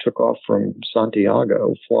planes. He took off from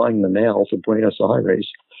Santiago, flying the mail to Buenos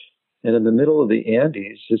Aires. And in the middle of the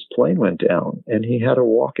Andes, his plane went down and he had to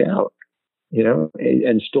walk out,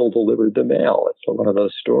 and still delivered the mail. It's one of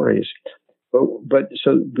those stories. But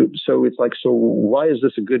so it's like, so why is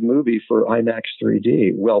this a good movie for IMAX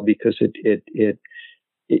 3D? Well, because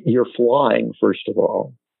you're flying, first of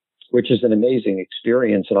all, which is an amazing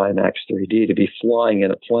experience in IMAX 3D. To be flying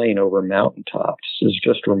in a plane over mountaintops is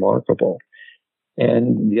just remarkable.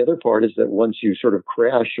 And the other part is that once you sort of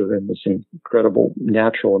crash, you're in this incredible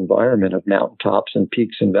natural environment of mountaintops and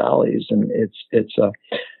peaks and valleys. And it's a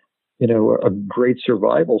great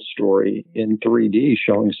survival story in 3D,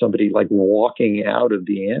 showing somebody like walking out of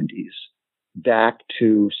the Andes back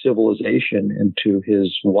to civilization and to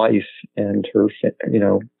his wife and her,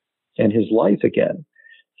 and his life again.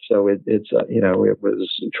 So it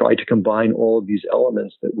was tried to combine all of these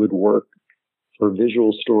elements that would work for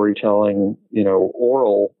visual storytelling,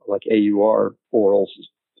 oral, like AUR, oral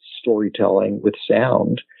storytelling with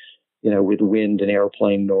sound, with wind and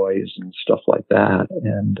airplane noise and stuff like that.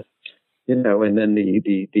 And, and then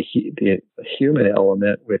the human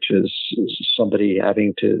element, which is somebody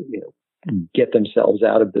having to, get themselves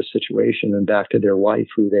out of this situation and back to their wife,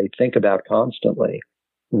 who they think about constantly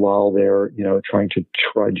while they're, trying to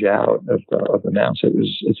trudge out of the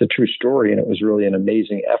mountains. It's a true story, and it was really an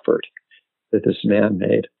amazing effort that this man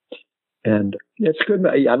made. And it's good.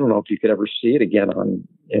 I don't know if you could ever see it again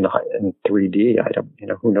in 3D. I don't,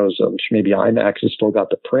 who knows? Maybe IMAX has still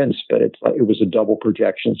got the prints, but it was a double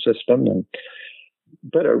projection system,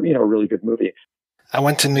 but a really good movie. I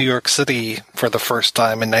went to New York City for the first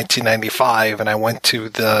time in 1995, and I went to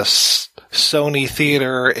the Sony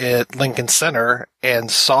Theater at Lincoln Center and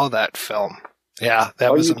saw that film. Yeah,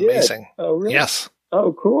 that was amazing. Oh, really? Yes.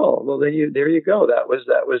 Oh, cool. Well, then there you go. That was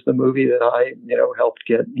the movie that I, helped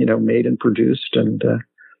get, made and produced. And,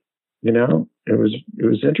 it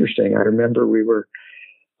was interesting. I remember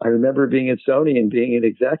being at Sony and being an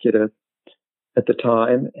executive at the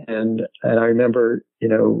time. And I remember, it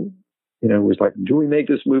was like, do we make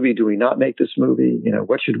this movie? Do we not make this movie?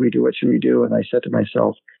 What should we do? What should we do? And I said to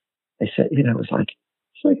myself, it's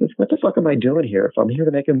like, what the fuck am I doing here? If I'm here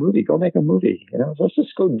to make a movie, go make a movie. Let's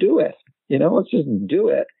just go do it. Let's just do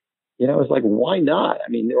it. It's like, why not? I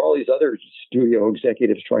mean, there are all these other studio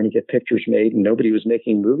executives trying to get pictures made, and nobody was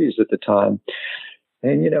making movies at the time.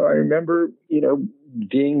 And, I remember,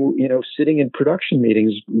 being, sitting in production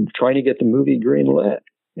meetings, trying to get the movie greenlit.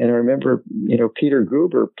 And I remember, Peter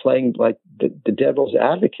Guber playing like the devil's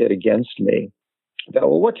advocate against me. About,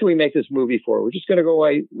 well, what can we make this movie for? We're just going to go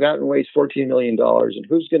out and waste $14 million, and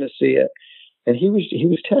who's going to see it? And he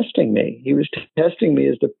was testing me. He was testing me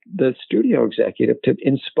as the studio executive to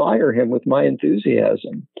inspire him with my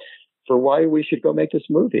enthusiasm for why we should go make this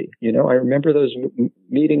movie. I remember those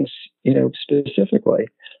meetings, specifically.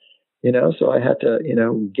 So I had to,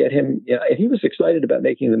 get him. And he was excited about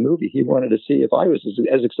making the movie. He wanted to see if I was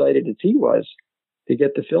as excited as he was to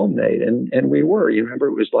get the film made. And we were. You remember,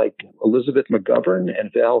 it was like Elizabeth McGovern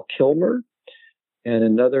and Val Kilmer and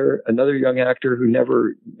another young actor who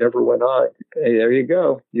never went on. Hey, there you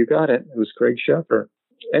go. You got it. It was Craig Sheffer.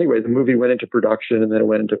 Anyway, the movie went into production and then it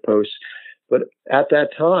went into post. But at that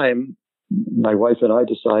time, my wife and I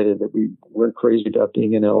decided that we weren't crazy about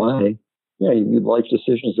being in LA. Yeah, you need life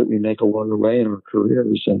decisions that we make along the way in our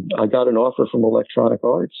careers. And I got an offer from Electronic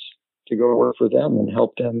Arts to go work for them and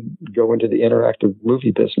help them go into the interactive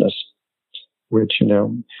movie business, which,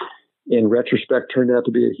 in retrospect turned out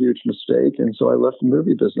to be a huge mistake. And so I left the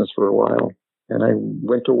movie business for a while and I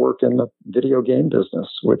went to work in the video game business,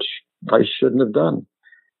 which I shouldn't have done,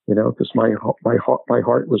 because my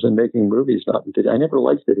heart was in making movies, not in video. I never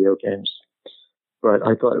liked video games, but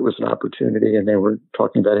I thought it was an opportunity, and they were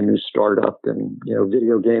talking about a new startup, and,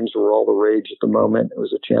 video games were all the rage at the moment. It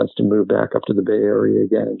was a chance to move back up to the Bay Area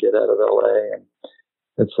again and get out of LA, and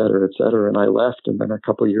et cetera, et cetera. And I left. And then a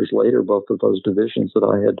couple of years later, both of those divisions that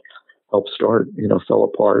I had helped start, fell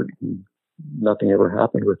apart, and nothing ever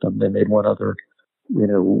happened with them. They made one other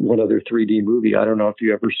 3D movie. I don't know if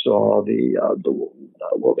you ever saw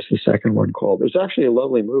what was the second one called? It was actually a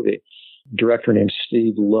lovely movie. A director named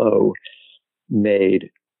Steve Lowe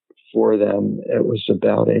made for them. It was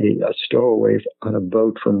about a stowaway on a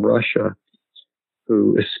boat from Russia,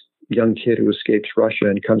 young kid who escapes Russia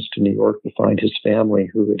and comes to New York to find his family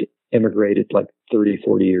who had immigrated like 30,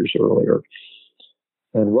 40 years earlier.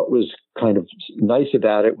 And what was kind of nice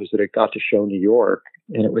about it was that it got to show New York,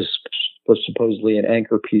 and it was supposedly an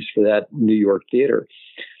anchor piece for that New York theater.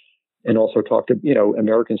 And also talked to,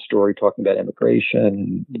 American Story, talking about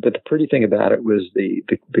immigration. But the pretty thing about it was the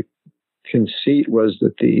conceit was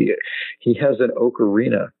that he has an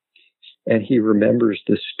ocarina, and he remembers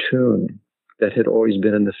this tune that had always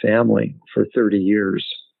been in the family for 30 years.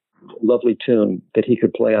 Lovely tune that he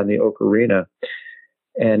could play on the ocarina.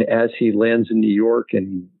 And as he lands in New York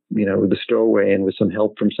and, the stowaway, and with some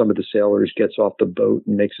help from some of the sailors, gets off the boat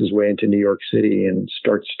and makes his way into New York City and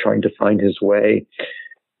starts trying to find his way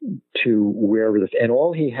to wherever and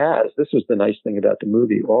all he has, this was the nice thing about the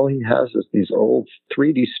movie, all he has is these old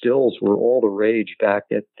 3D stills were all the rage back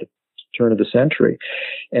at the turn of the century.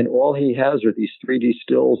 And all he has are these 3D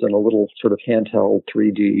stills and a little sort of handheld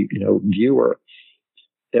 3D, viewer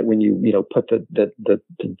that when you, put the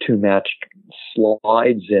two matched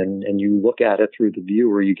slides in and you look at it through the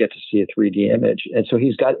viewer, you get to see a 3D image. And so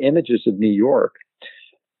he's got images of New York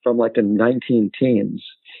from like the 19-teens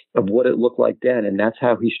of what it looked like then. And that's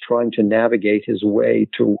how he's trying to navigate his way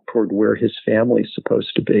toward where his family's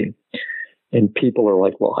supposed to be. And people are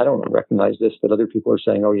like, well, I don't recognize this, but other people are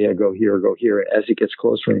saying, oh yeah, go here, go here, as he gets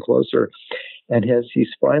closer and closer. And as he's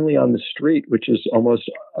finally on the street, which is almost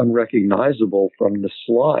unrecognizable from the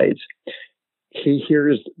slides, he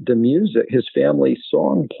hears the music, his family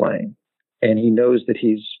song playing, and he knows that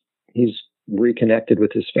he's reconnected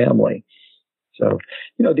with his family. So,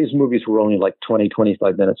 these movies were only like 20,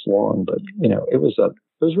 25 minutes long, but, I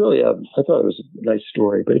thought it was a nice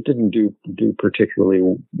story, but it didn't do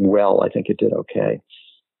particularly well. I think it did okay.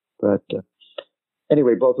 But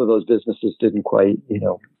anyway, both of those businesses didn't quite,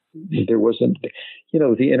 there wasn't, the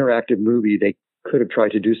interactive movie, they could have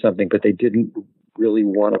tried to do something, but they didn't really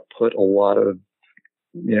want to put a lot of,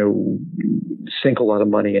 sink a lot of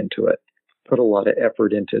money into it, put a lot of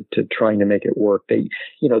effort into trying to make it work. They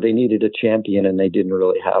needed a champion, and they didn't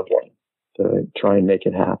really have one to try and make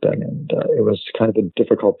it happen. And it was kind of a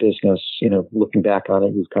difficult business, looking back on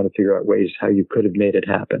it, you kind of figure out ways how you could have made it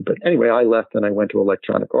happen. But anyway, I left and I went to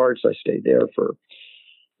Electronic Arts. I stayed there for,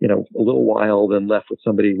 a little while, then left with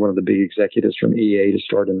one of the big executives from EA to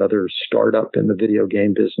start another startup in the video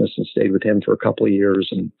game business, and stayed with him for a couple of years,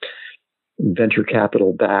 and venture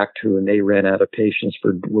capital backed, and they ran out of patience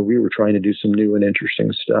we were trying to do some new and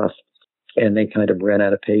interesting stuff. And they kind of ran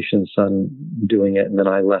out of patience on doing it. And then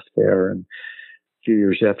I left there. And a few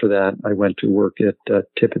years after that, I went to work at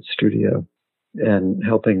Tippett Studio and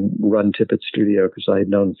helping run Tippett Studio, because I had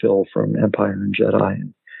known Phil from Empire and Jedi.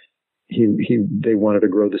 And they wanted to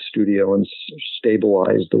grow the studio and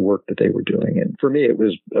stabilize the work that they were doing. And for me, it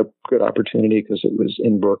was a good opportunity because it was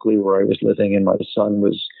in Berkeley where I was living, and my son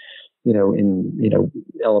was, in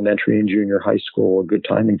elementary and junior high school. A good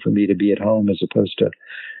timing for me to be at home as opposed to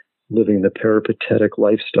living the peripatetic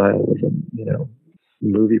lifestyle of a,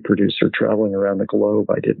 movie producer traveling around the globe.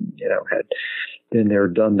 I didn't, had been there,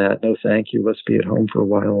 done that. No, thank you. Let's be at home for a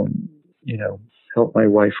while and, help my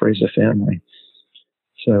wife raise a family.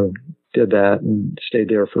 So did that and stayed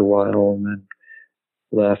there for a while, and then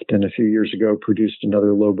left. And a few years ago, produced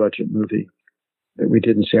another low budget movie that we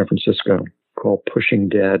did in San Francisco called Pushing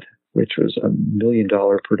Dead, which was a $1 million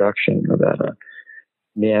production about a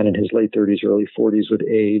man in his late 30s, early 40s with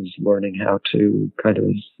AIDS, learning how to kind of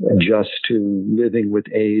adjust to living with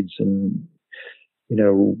AIDS, and,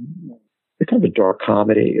 kind of a dark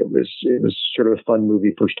comedy. It was sort of a fun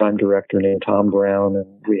movie. First time director named Tom Brown, and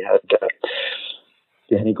we had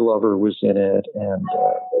Danny Glover was in it, and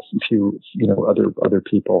a few other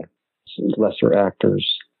people, lesser actors.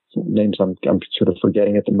 Names I'm sort of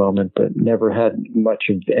forgetting at the moment, but never had much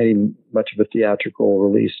of a theatrical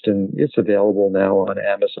release, and it's available now on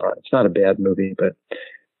Amazon. It's not a bad movie, but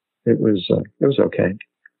it was okay.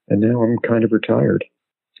 And now I'm kind of retired,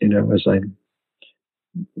 as I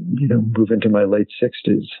move into my late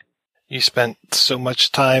 60s. You spent so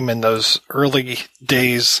much time in those early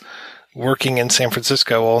days working in San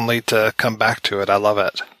Francisco only to come back to it. I love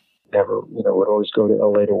it. Never, would always go to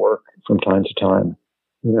LA to work from time to time.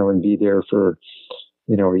 And be there for,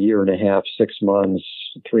 a year and a half, 6 months,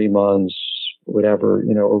 3 months, whatever,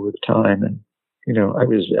 over the time. And, I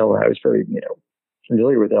was very,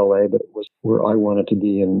 familiar with LA, but it was where I wanted to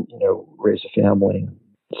be and, raise a family,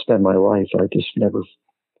 spend my life. LA just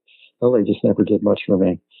never did much for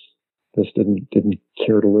me. Just didn't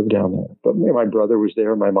care to live down there. But my brother was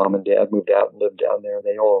there. My mom and dad moved out and lived down there.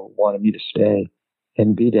 They all wanted me to stay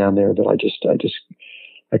and be down there, but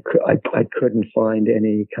I couldn't find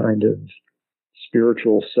any kind of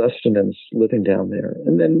spiritual sustenance living down there.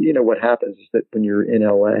 And then, what happens is that when you're in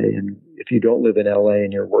LA, and if you don't live in LA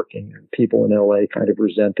and you're working, people in LA kind of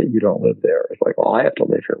resent that you don't live there. It's like, well, I have to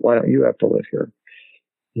live here. Why don't you have to live here?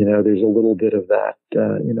 There's a little bit of that,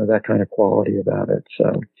 that kind of quality about it.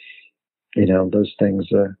 So, those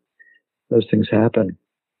things happen.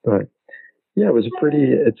 But yeah,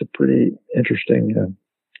 it's a pretty interesting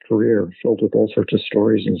career filled with all sorts of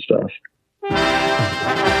stories and stuff.